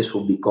 This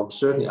will become,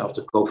 certainly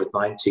after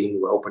COVID-19,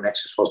 where open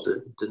access was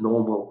the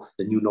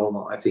new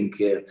normal, I think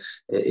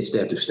it's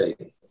there to stay.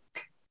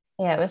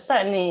 Yeah, it was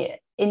certainly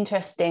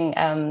interesting.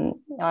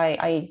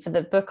 I for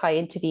the book, I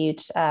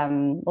interviewed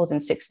more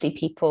than 60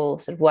 people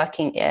sort of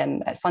working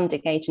at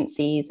funding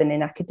agencies and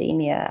in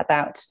academia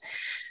about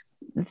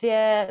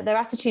their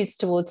attitudes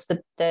towards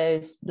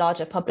those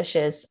larger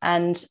publishers.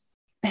 And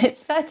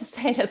it's fair to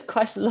say there's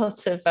quite a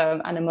lot of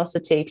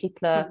animosity.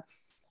 People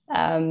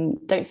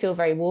don't feel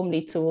very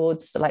warmly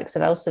towards the likes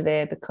of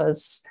Elsevier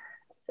because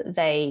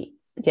they,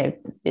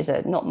 these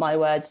are not my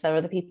words, they're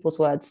other people's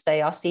words.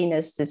 They are seen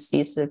as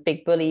these sort of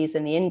big bullies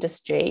in the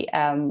industry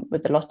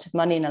with a lot of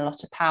money and a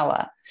lot of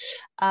power.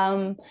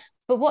 But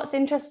what's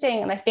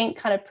interesting, and I think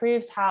kind of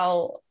proves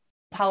how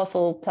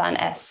powerful Plan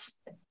S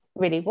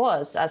really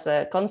was as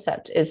a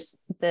concept, is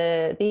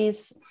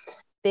these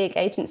big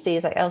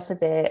agencies like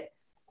Elsevier,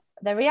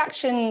 their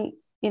reaction,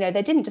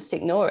 they didn't just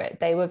ignore it.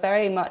 They were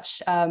very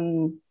much...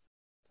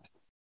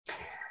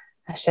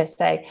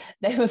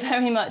 they were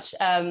very much,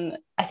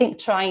 I think,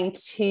 trying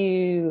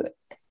to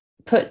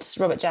put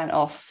Robert Jan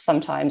off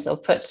sometimes, or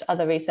put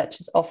other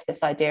researchers off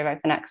this idea of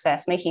open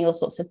access, making all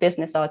sorts of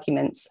business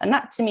arguments. And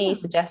that, to me,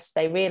 suggests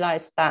they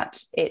realised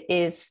that it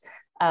is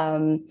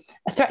a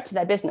threat to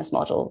their business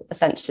model,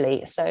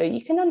 essentially. So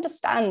you can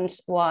understand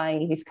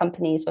why these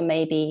companies were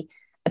maybe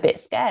a bit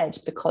scared,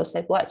 because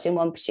they've worked in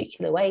one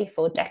particular way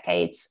for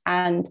decades.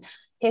 And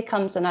here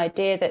comes an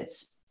idea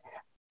that's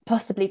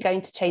possibly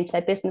going to change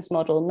their business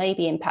model,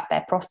 maybe impact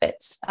their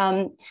profits.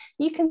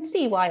 You can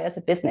see why, as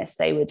a business,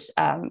 they would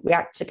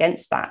react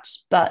against that.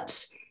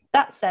 But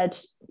that said,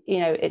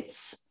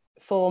 it's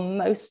for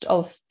most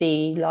of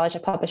the larger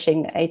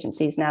publishing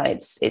agencies now,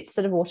 it's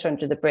sort of water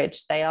under the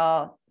bridge. They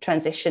are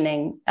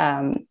transitioning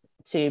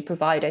to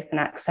provide open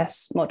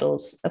access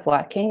models of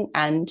working,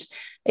 and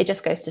it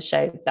just goes to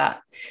show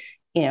that,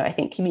 you know, I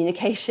think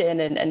communication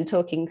and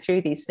talking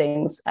through these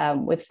things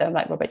with them,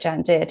 like Robert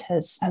Jan did,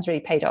 has really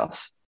paid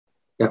off.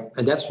 Yeah,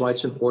 and that's why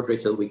it's important,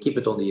 Rachel, we keep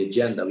it on the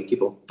agenda. We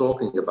keep on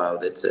talking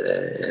about it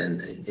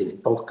and in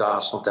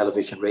podcasts, on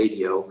television,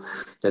 radio,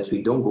 that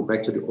we don't go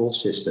back to the old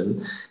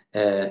system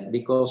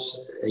because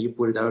you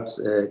put it out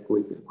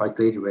quite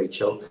clearly,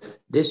 Rachel,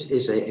 this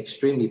is an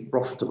extremely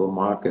profitable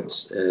market,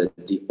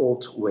 the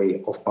old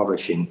way of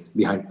publishing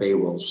behind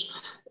paywalls.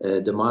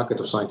 The market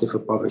of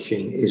scientific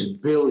publishing is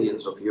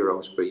billions of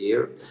euros per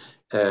year.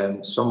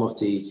 Some of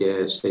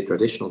the, say,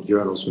 traditional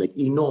journals make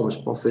enormous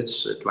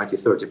profits,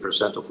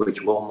 20-30% of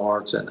which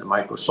Walmart and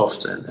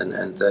Microsoft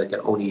and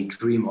can only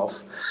dream of.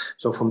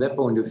 So from that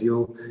point of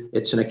view,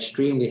 it's an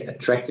extremely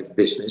attractive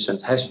business,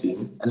 and has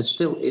been, and it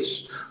still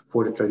is,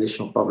 for the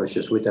traditional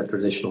publishers with their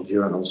traditional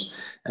journals.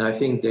 And I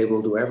think they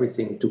will do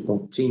everything to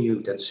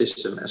continue that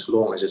system as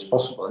long as it's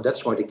possible. And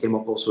that's why they came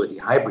up also with the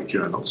hybrid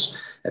journals.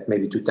 That may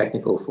be too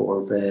technical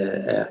for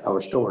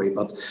our story,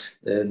 but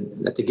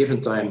at the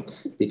given time,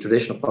 the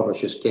traditional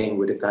publishers came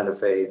with a kind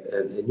of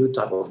a new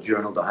type of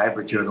journal, the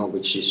hybrid journal,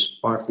 which is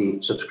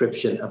partly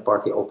subscription and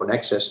partly open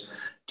access,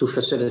 to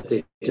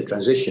facilitate the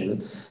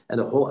transition. And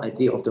the whole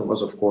idea of them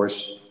was, of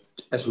course,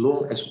 as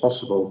long as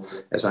possible,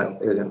 as I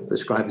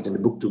describe it in the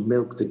book, to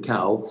milk the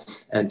cow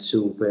and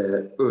to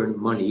earn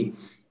money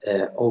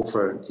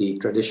over the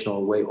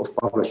traditional way of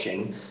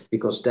publishing,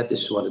 because that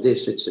is what it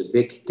is. It's a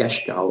big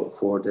cash cow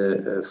for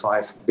the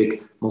 5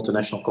 big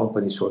multinational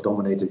companies who are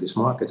dominating this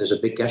market. It's a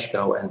big cash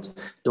cow, and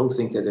don't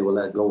think that they will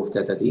let go of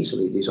that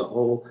easily. These are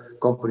whole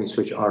companies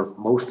which are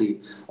mostly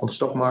on the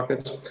stock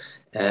market,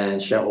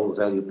 and shareholder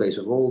value plays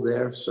a role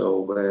there. So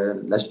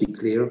let's be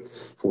clear,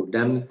 for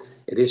them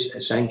it is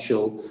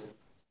essential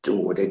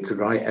they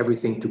try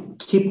everything to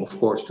keep, of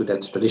course, to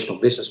that traditional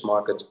business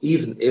market,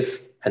 even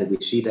if, and we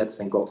see that,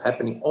 thank God,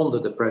 happening under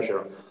the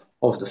pressure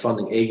of the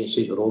funding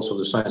agency, but also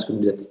the science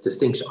community, that the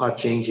things are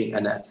changing.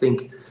 And I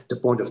think the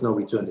point of no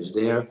return is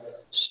there.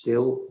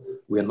 Still,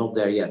 we are not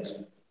there yet.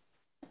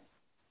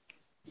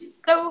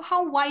 So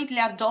how widely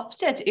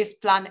adopted is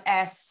Plan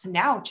S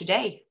now,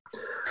 today?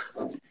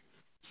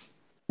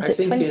 Is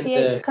it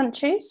 28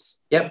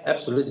 countries? Yeah,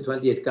 absolutely,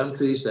 28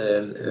 countries.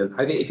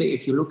 I think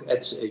if you look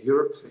at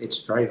Europe,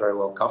 it's very, very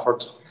well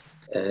covered.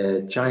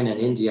 China and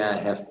India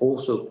have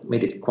also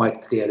made it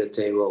quite clear that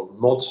they will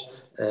not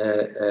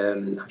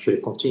actually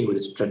continue with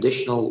its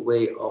traditional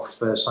way of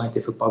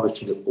scientific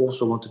publishing. They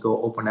also want to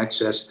go open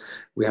access.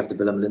 We have the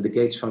Bill and Melinda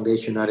Gates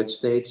Foundation, United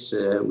States.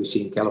 We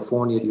see in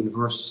California, the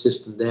university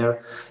system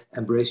there,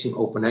 embracing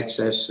open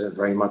access,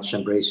 very much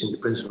embracing the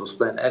principles of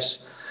Plan S.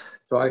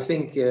 So I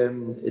think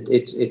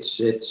it's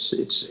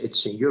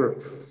in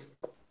Europe,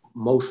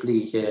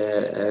 mostly,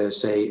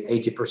 say,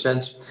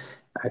 80%.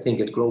 I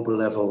think at global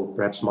level,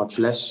 perhaps much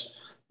less.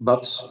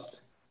 But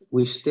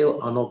we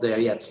still are not there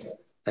yet.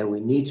 And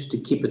we need to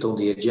keep it on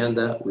the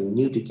agenda. We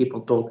need to keep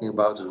on talking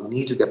about it. We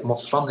need to get more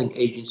funding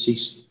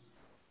agencies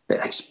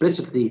that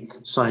explicitly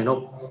sign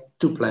up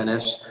to Plan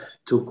S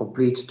to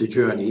complete the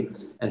journey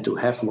and to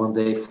have one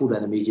day full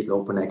and immediate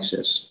open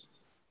access.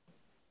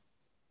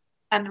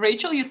 And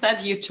Rachel, you said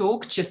you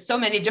talked to so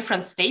many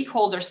different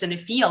stakeholders in the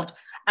field.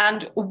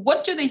 And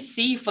what do they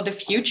see for the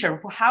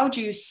future? How do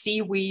you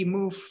see we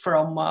move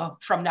from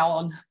now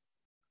on?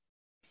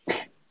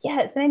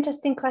 Yeah, it's an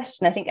interesting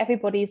question. I think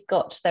everybody's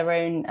got their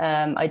own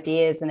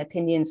ideas and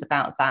opinions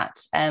about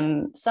that.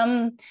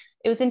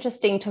 It was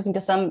interesting talking to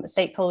some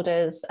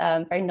stakeholders,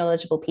 very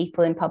knowledgeable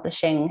people in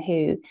publishing,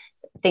 who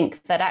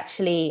think that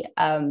actually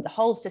the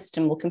whole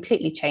system will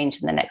completely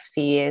change in the next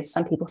few years.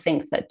 Some people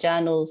think that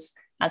journals,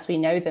 as we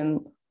know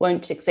them,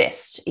 won't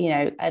exist. You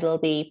know, it'll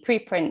be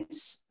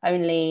preprints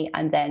only,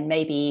 and then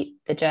maybe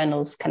the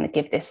journals kind of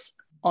give this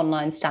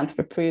online stamp of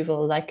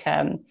approval, like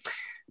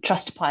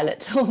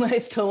Trustpilot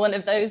almost, or one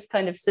of those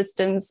kind of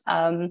systems.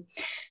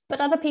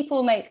 But other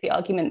people make the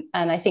argument,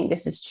 and I think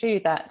this is true,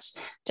 that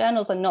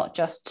journals are not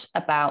just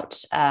about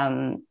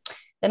they're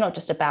not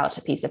just about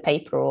a piece of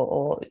paper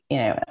or you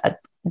know, a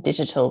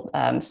digital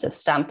sort of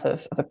stamp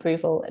of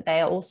approval.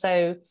 They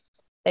also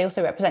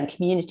represent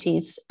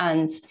communities,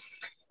 and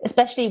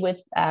especially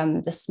with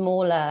the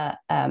smaller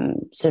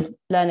sort of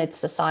learned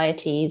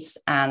societies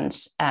and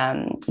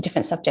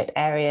different subject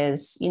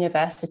areas,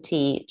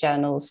 university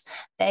journals,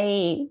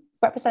 they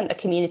represent a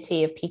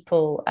community of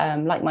people,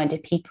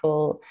 like-minded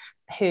people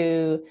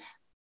who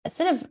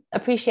sort of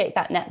appreciate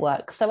that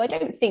network. So I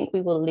don't think we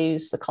will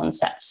lose the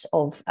concept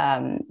of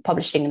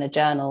publishing in a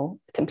journal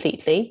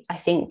completely. I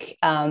think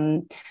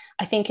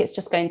it's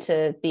just going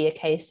to be a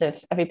case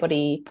of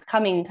everybody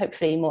becoming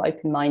hopefully more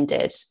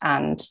open-minded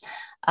and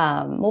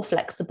more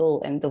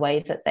flexible in the way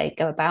that they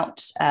go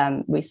about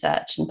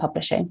research and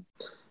publishing.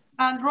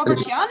 And Robert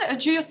Jan,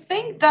 do you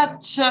think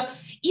that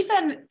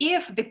even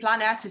if the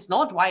Plan S is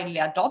not widely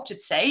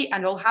adopted, say,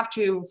 and we'll have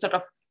to sort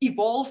of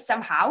evolve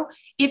somehow,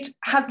 it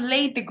has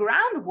laid the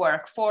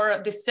groundwork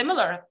for the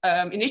similar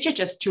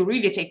initiatives to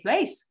really take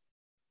place.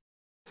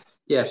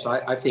 Yes,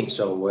 I think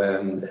so.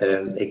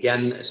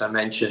 Again, as I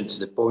mentioned,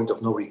 the point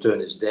of no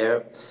return is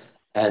there.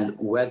 And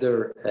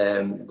whether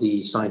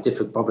the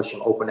scientific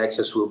publishing open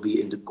access will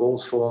be in the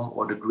gold form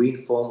or the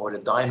green form or the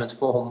diamond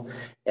form,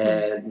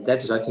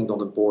 that is, I think,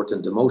 not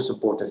important. The most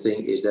important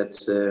thing is that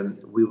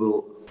we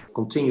will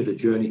continue the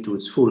journey to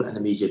its full and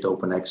immediate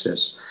open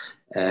access.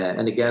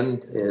 And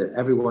again,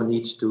 everyone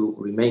needs to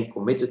remain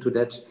committed to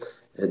that.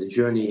 The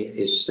journey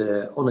is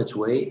on its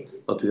way,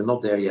 but we're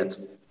not there yet.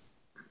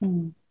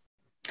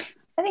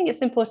 I think it's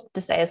important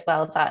to say as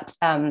well that,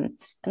 and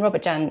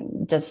Robert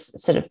Jan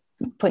does sort of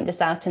point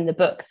this out in the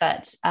book,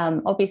 that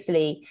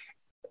obviously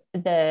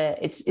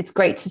it's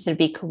great to sort of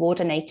be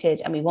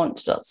coordinated, and we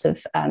want lots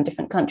of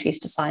different countries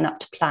to sign up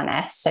to Plan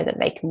S so that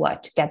they can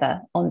work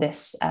together on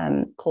this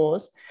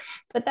cause.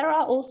 But there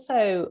are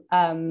also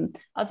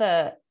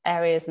other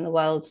areas in the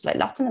world, like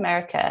Latin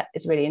America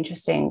is really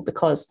interesting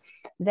because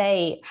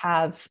they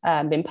have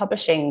been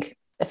publishing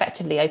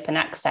effectively open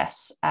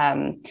access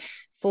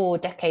for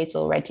decades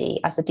already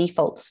as a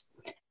default.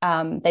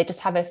 They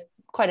just have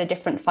quite a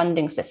different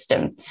funding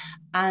system.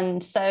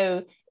 And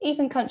so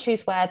even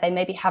countries where they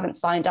maybe haven't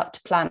signed up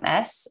to Plan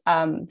S,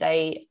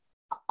 they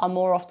are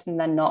more often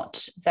than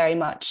not very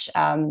much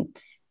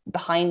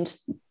behind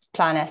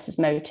Plan S's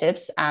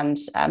motives and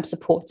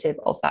supportive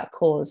of that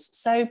cause.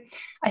 So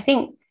I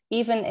think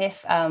even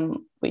if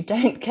we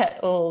don't get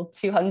all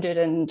 200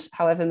 and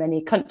however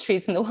many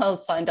countries in the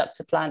world signed up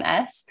to Plan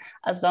S,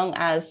 as long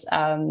as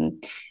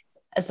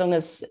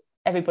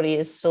everybody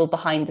is still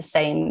behind the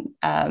same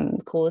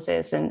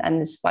causes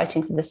and is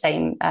fighting for the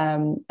same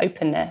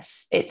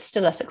openness, it's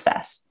still a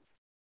success.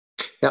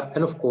 Yeah,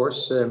 and of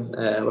course,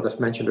 what I've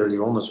mentioned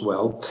earlier on as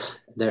well,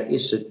 there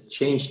is a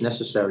change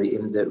necessary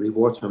in the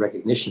rewards and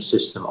recognition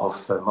system of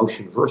most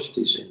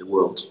universities in the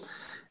world.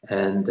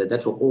 And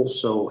that will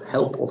also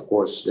help, of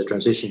course, the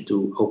transition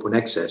to open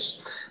access,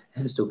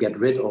 and to get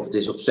rid of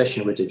this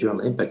obsession with the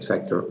journal impact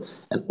factor,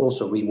 and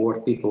also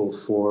reward people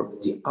for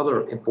the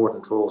other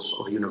important roles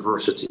of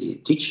university: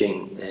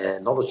 teaching,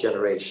 knowledge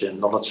generation,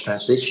 knowledge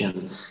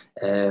transition,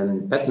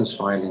 patents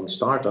filing,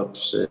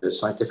 startups,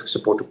 scientific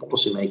support to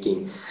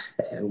policymaking.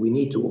 We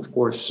need to, of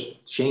course,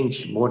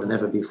 change more than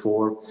ever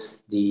before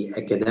the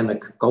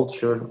academic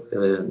culture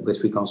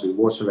with regards to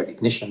rewards and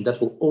recognition. That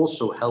will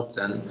also help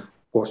then,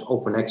 of course,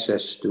 open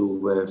access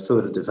to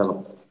further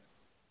develop.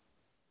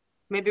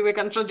 Maybe we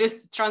can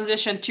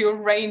transition to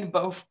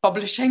rainbow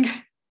publishing.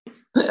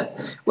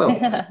 Well,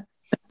 that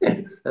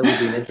would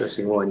be an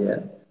interesting one,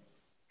 yeah.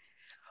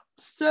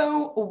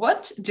 So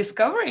what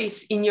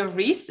discoveries in your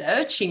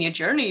research, in your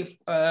journey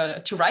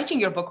to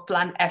writing your book,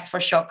 Plan S for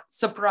Shock,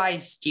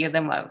 surprised you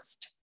the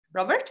most?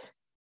 Robert?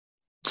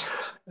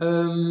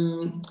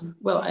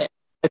 Well, I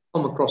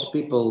come across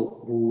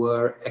people who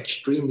were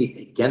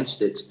extremely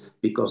against it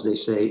because they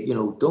say,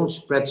 don't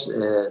spread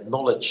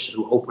knowledge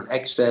through open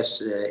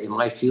access in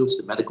my fields,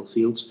 the medical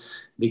fields,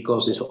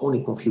 because this will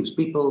only confuse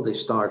people. They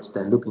start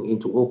then looking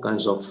into all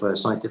kinds of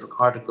scientific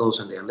articles,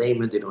 and they're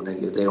laymen, they don't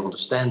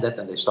understand that,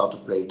 and they start to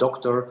play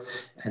doctor,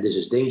 and this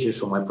is dangerous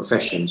for my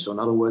profession. So in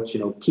other words,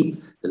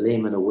 keep the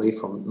layman away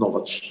from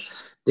knowledge.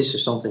 This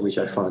is something which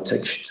I find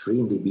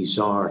extremely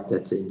bizarre,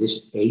 that in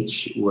this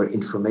age where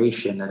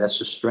information, and that's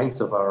the strength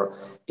of our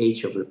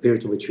age, of the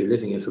period in which we're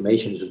living,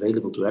 information is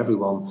available to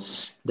everyone,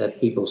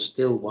 that people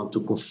still want to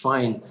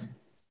confine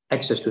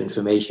access to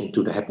information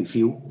to the happy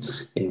few,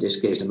 in this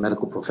case the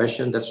medical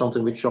profession. That's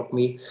something which shocked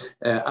me.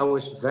 I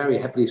was very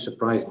happily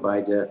surprised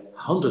by the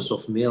hundreds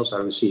of mails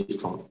I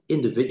received from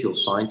individual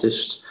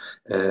scientists,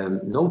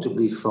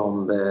 notably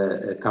from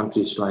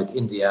countries like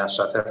India,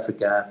 South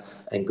Africa,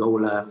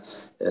 Angola,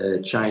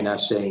 China,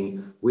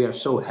 saying, we are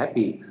so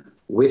happy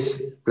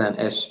with Plan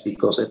S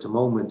because at the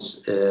moment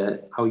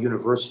our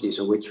universities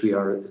in which we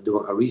are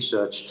doing our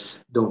research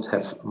don't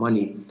have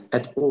money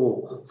at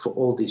all for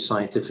all these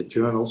scientific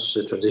journals,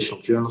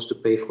 traditional journals, to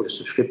pay for the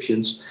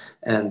subscriptions.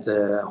 And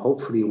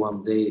hopefully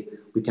one day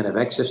we can have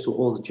access to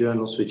all the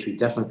journals which we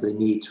definitely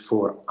need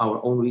for our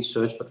own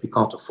research, but we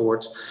can't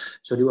afford.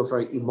 So they were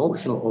very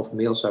emotional of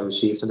mails I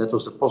received, and that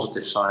was the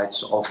positive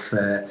sides of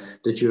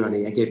the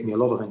journey, and gave me a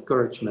lot of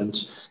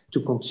encouragement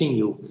to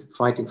continue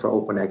fighting for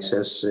open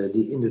access.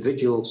 The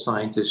individual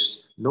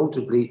scientists,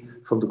 notably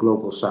from the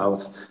Global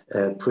South,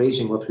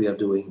 praising what we are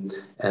doing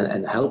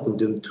and helping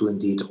them to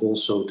indeed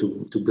also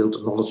to build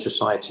a knowledge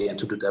society and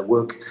to do their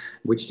work,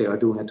 which they are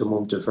doing at the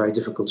moment in very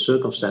difficult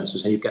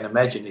circumstances. And you can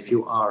imagine if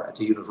you are at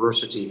a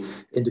university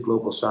in the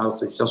Global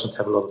South, which doesn't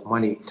have a lot of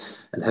money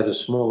and have a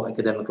small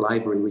academic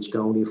library which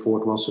can only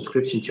afford one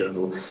subscription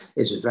journal,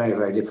 it's very,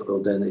 very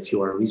difficult then if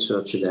you are a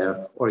researcher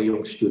there or a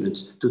young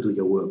student to do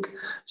your work.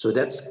 So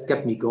that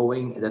kept me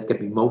going, and that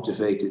kept me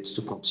motivated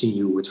to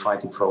continue with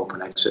fighting for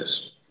open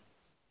access.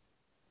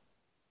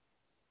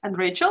 And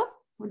Rachael,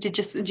 did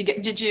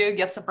you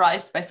get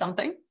surprised by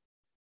something?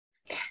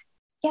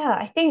 Yeah,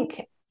 I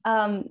think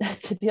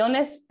to be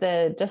honest,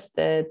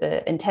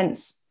 the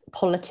intense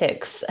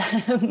politics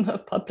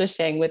of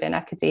publishing within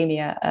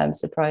academia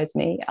surprised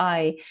me.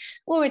 I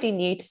already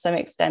knew to some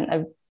extent.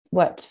 I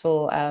worked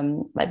for,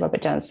 like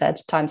Robert Jan said,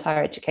 Times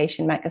Higher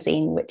Education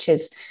magazine, which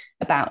is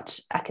about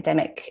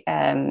academic,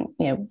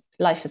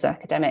 life as an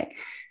academic.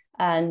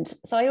 And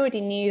so I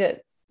already knew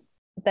that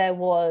there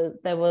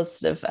was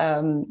sort of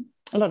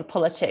a lot of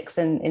politics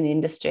in the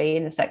industry,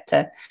 in the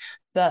sector.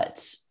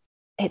 But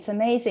it's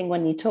amazing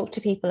when you talk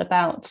to people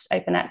about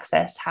open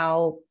access,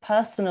 how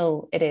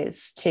personal it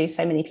is to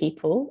so many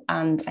people.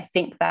 And I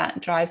think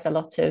that drives a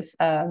lot of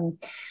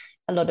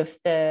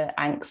the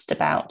angst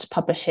about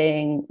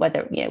publishing,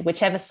 whether,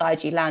 whichever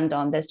side you land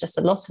on, there's just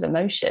a lot of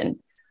emotion.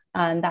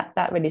 And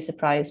that really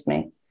surprised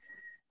me.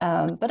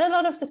 But a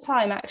lot of the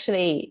time,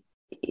 actually,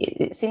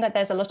 it seemed like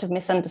there's a lot of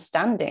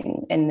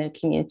misunderstanding in the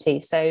community.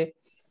 So,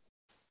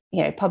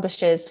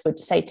 publishers would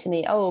say to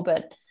me, oh,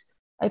 but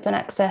open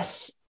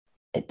access,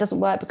 it doesn't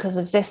work because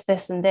of this,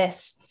 this, and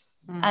this.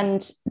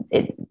 And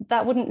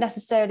that wouldn't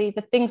necessarily,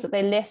 the things that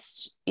they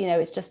list,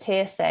 it's just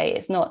hearsay.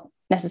 It's not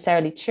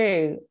necessarily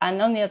true.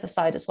 And on the other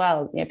side as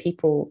well,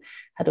 people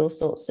had all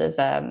sorts of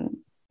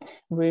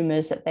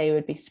rumors that they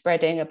would be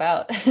spreading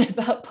about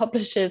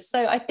publishers.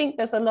 So I think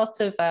there's a lot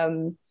of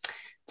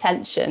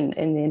tension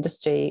in the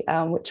industry,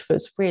 which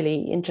was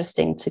really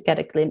interesting to get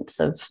a glimpse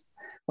of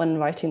when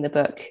writing the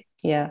book.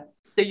 Yeah.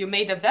 So you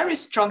made a very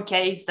strong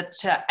case that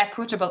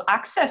equitable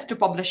access to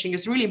publishing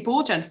is really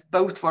important,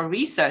 both for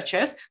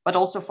researchers, but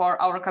also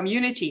for our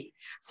community.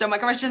 So my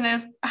question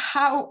is,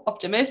 how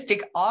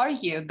optimistic are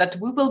you that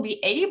we will be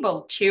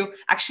able to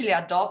actually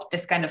adopt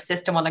this kind of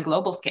system on a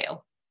global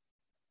scale?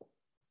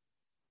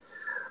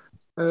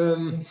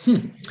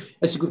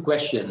 That's a good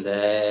question.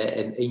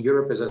 In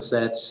Europe, as I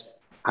said,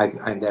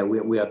 I'm there.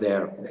 We are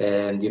there,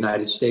 and the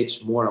United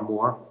States more and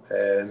more.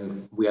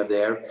 We are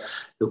there.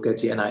 Look at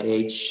the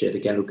NIH.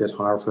 Again, look at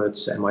Harvard,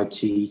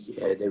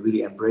 MIT. They're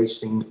really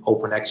embracing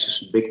open access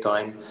big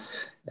time.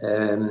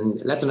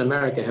 Latin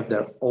America have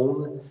their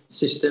own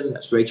system,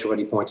 as Rachel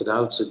already pointed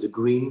out. So the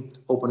green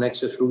open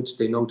access route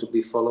they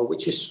notably follow,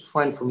 which is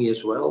fine for me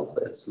as well,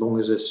 as long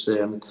as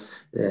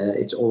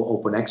it's all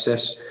open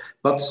access.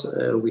 But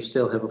we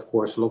still have, of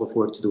course, a lot of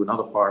work to do in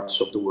other parts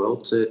of the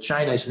world.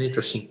 China is an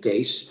interesting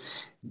case.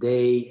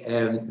 They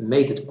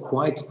made it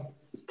quite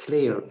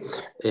clear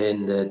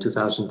in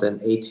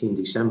 2018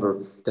 December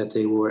that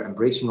they were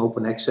embracing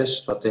open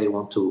access, but they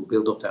want to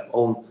build up their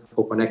own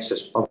open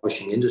access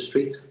publishing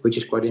industry, which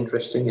is quite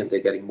interesting, and they're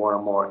getting more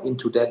and more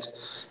into that.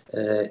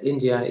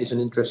 India is an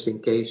interesting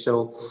case.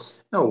 So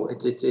no,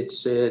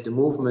 it's the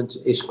movement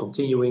is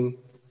continuing,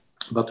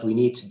 but we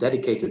need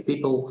dedicated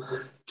people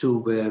to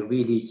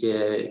really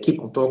keep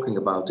on talking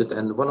about it.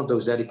 And one of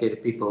those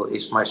dedicated people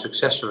is my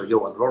successor,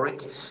 Johan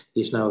Rorick.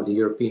 He's now the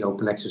European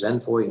Open Access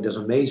Envoy and does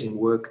amazing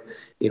work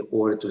in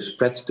order to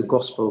spread the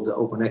gospel, the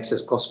open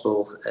access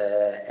gospel,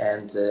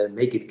 and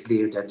make it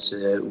clear that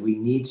we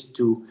need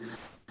to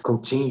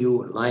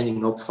continue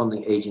lining up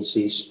funding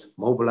agencies,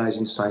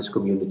 mobilizing the science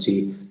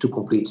community to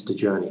complete the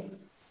journey.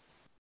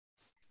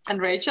 And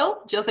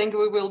Rachel, do you think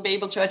we will be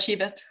able to achieve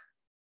it?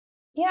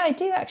 Yeah, I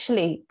do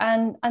actually.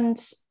 And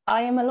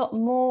I am a lot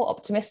more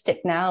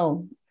optimistic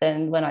now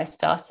than when I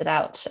started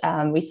out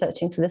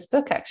researching for this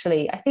book,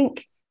 actually. I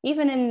think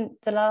even in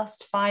the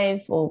last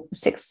 5 or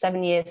 6,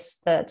 7 years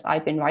that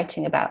I've been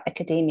writing about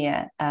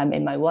academia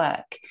in my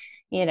work,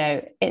 in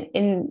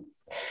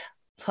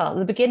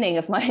the beginning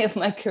of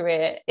my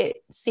career,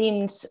 it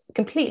seemed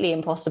completely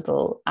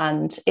impossible.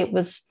 And it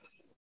was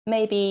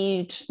maybe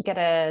you'd get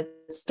a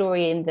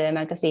story in the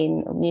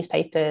magazine or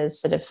newspapers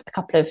sort of a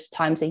couple of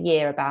times a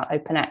year about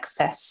open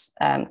access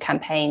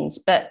campaigns,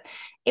 but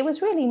it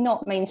was really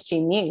not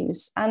mainstream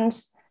news. And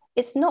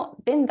it's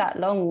not been that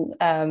long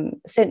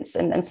since,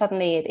 and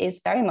suddenly it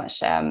is very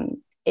much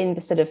in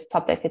the sort of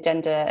public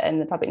agenda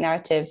and the public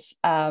narrative.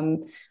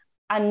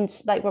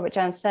 And like Robert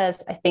Jan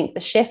says, I think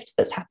the shift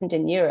that's happened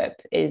in Europe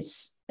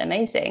is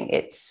amazing.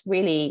 It's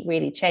really,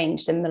 really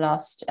changed in the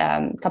last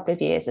couple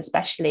of years,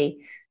 especially.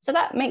 So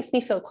that makes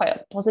me feel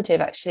quite positive,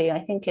 actually.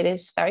 I think it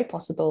is very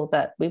possible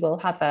that we will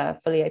have a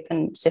fully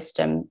open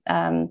system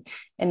in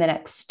the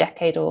next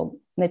decade or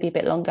maybe a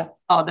bit longer.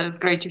 Oh, that is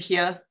great to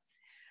hear.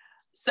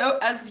 So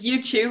as you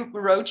two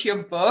wrote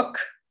your book,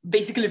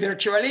 basically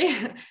virtually,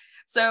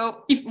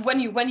 so when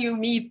you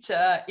meet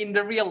in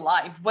the real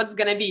life, what's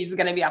going to be? Is it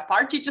going to be a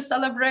party to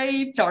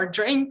celebrate or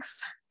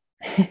drinks?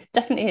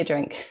 Definitely a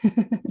drink.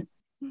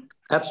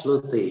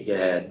 Absolutely.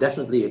 Yeah,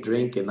 definitely a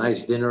drink, a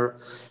nice dinner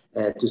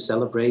to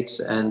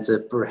celebrate. And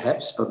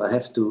perhaps, but I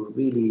have to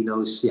really,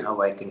 see how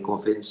I can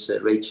convince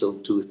Rachel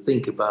to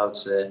think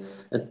about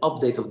an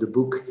update of the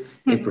book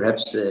in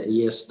perhaps a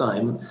year's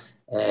time.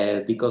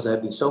 because there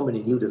have been so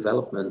many new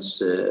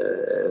developments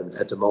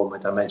at the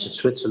moment. I mentioned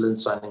Switzerland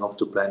signing up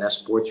to Plan S,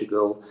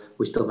 Portugal.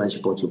 We still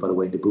mention Portugal, by the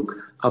way, in the book.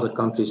 Other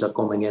countries are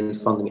coming in,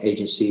 funding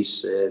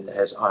agencies.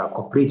 There are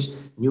complete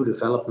new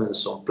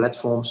developments on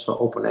platforms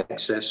for open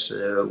access,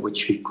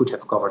 which we could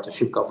have covered and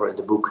should cover in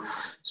the book.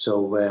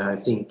 So I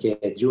think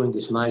during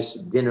this nice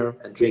dinner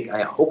and drink,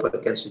 I hope I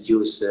can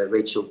seduce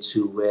Rachael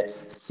to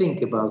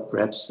think about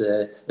perhaps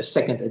a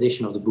second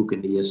edition of the book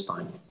in a year's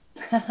time.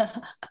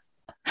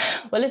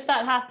 Well, if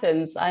that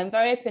happens, I'm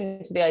very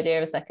open to the idea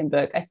of a second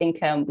book. I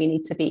think we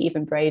need to be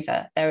even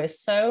braver. There is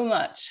so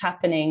much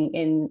happening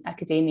in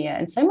academia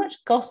and so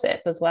much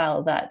gossip as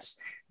well that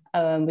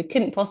we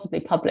couldn't possibly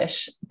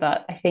publish.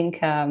 But I think,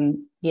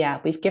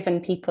 we've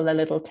given people a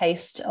little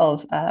taste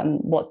of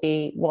what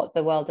the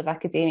world of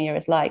academia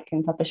is like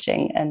in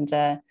publishing. And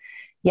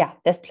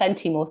there's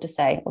plenty more to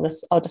say.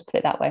 I'll just put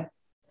it that way.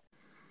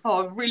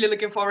 Oh, I'm really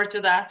looking forward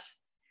to that.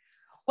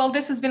 Well,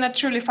 this has been a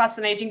truly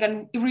fascinating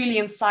and really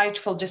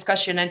insightful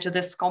discussion into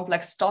this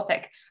complex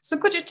topic. So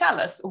could you tell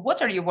us,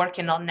 what are you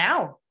working on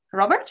now,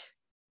 Robert?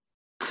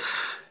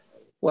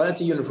 Well, at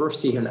the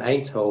university here in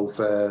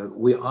Eindhoven,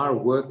 we are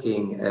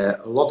working a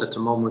lot at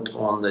the moment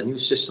on the new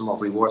system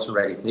of rewards and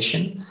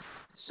recognition.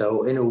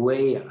 So in a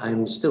way,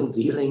 I'm still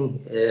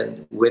dealing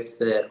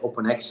with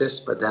open access,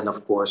 but then,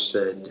 of course,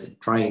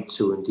 trying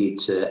to indeed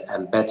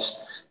embed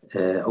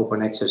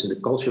open access in the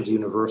culture of the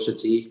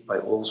university by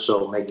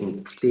also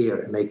making clear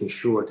and making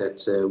sure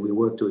that we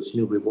work to its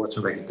new rewards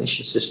and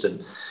recognition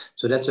system.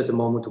 So that's at the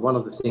moment one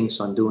of the things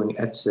I'm doing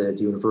at the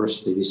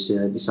university,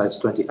 besides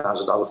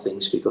 20,000 other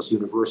things, because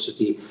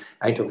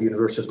Eindhoven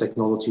University of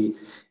Technology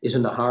is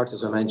in the heart,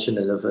 as I mentioned,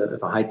 of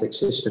a high-tech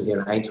system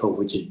here in Eindhoven,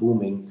 which is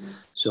booming.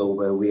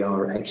 So we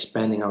are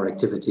expanding our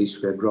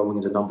activities, we are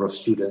growing the number of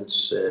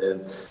students.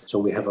 So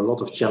we have a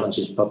lot of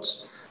challenges, but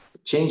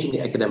changing the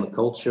academic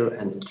culture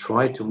and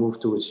try to move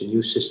towards a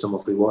new system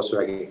of rewards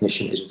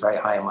recognition is very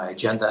high on my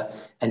agenda.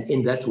 And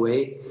in that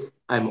way,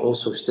 I'm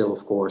also still,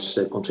 of course,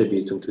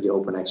 contributing to the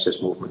open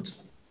access movement.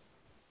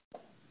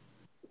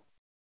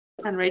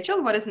 And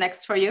Rachael, what is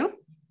next for you?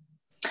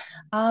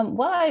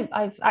 Well,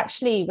 I've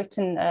actually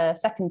written a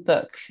second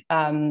book,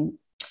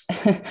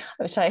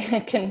 which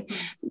I can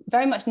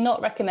very much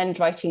not recommend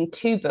writing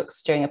 2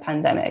 books during a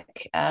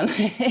pandemic.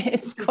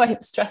 It's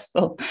quite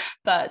stressful.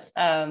 But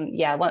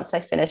once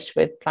I finished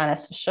with Plan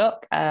S for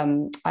Shock,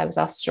 I was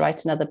asked to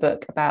write another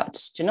book about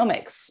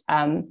genomics.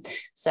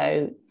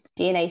 So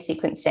DNA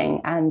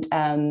sequencing and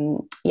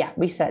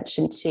research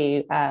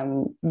into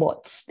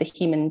what the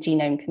human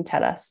genome can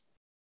tell us.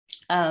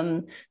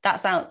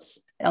 That's out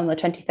on the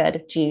 23rd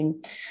of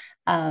June.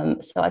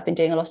 So I've been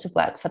doing a lot of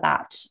work for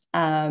that.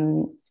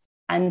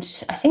 And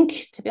I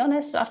think, to be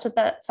honest, after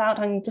that's out,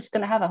 I'm just going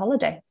to have a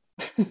holiday,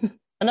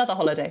 another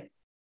holiday.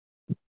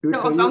 Good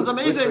for you. Sounds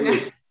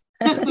amazing.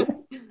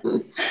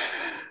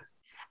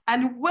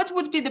 And what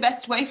would be the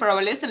best way for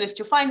our listeners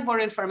to find more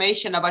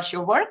information about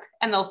your work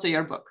and also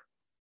your book?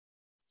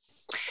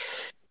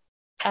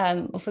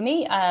 Well, for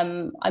me,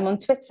 I'm on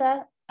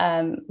Twitter.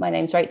 My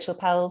name's Rachael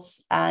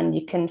Pells, and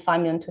you can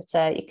find me on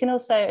Twitter. You can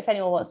also, if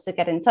anyone wants to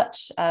get in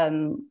touch,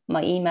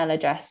 my email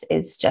address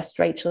is just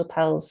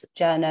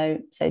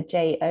rachelpellsjourno, so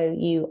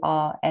JOURNO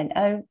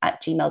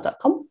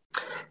 @gmail.com.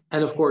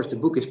 And of course, the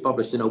book is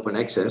published in open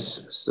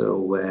access, so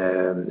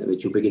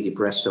with Ubiquity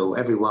Press. So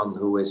everyone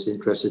who is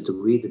interested to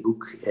read the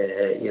book,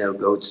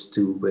 goes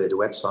to the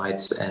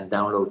website and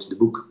downloads the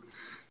book.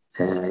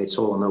 It's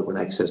all on open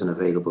access and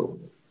available.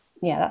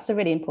 Yeah, that's a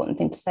really important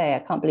thing to say. I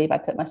can't believe I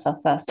put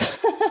myself first.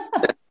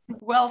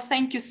 Well,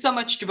 thank you so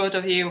much to both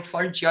of you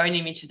for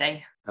joining me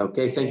today.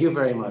 Okay, thank you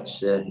very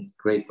much.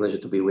 Great pleasure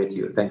to be with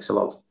you. Thanks a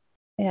lot.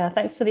 Yeah,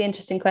 thanks for the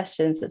interesting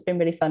questions. It's been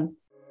really fun.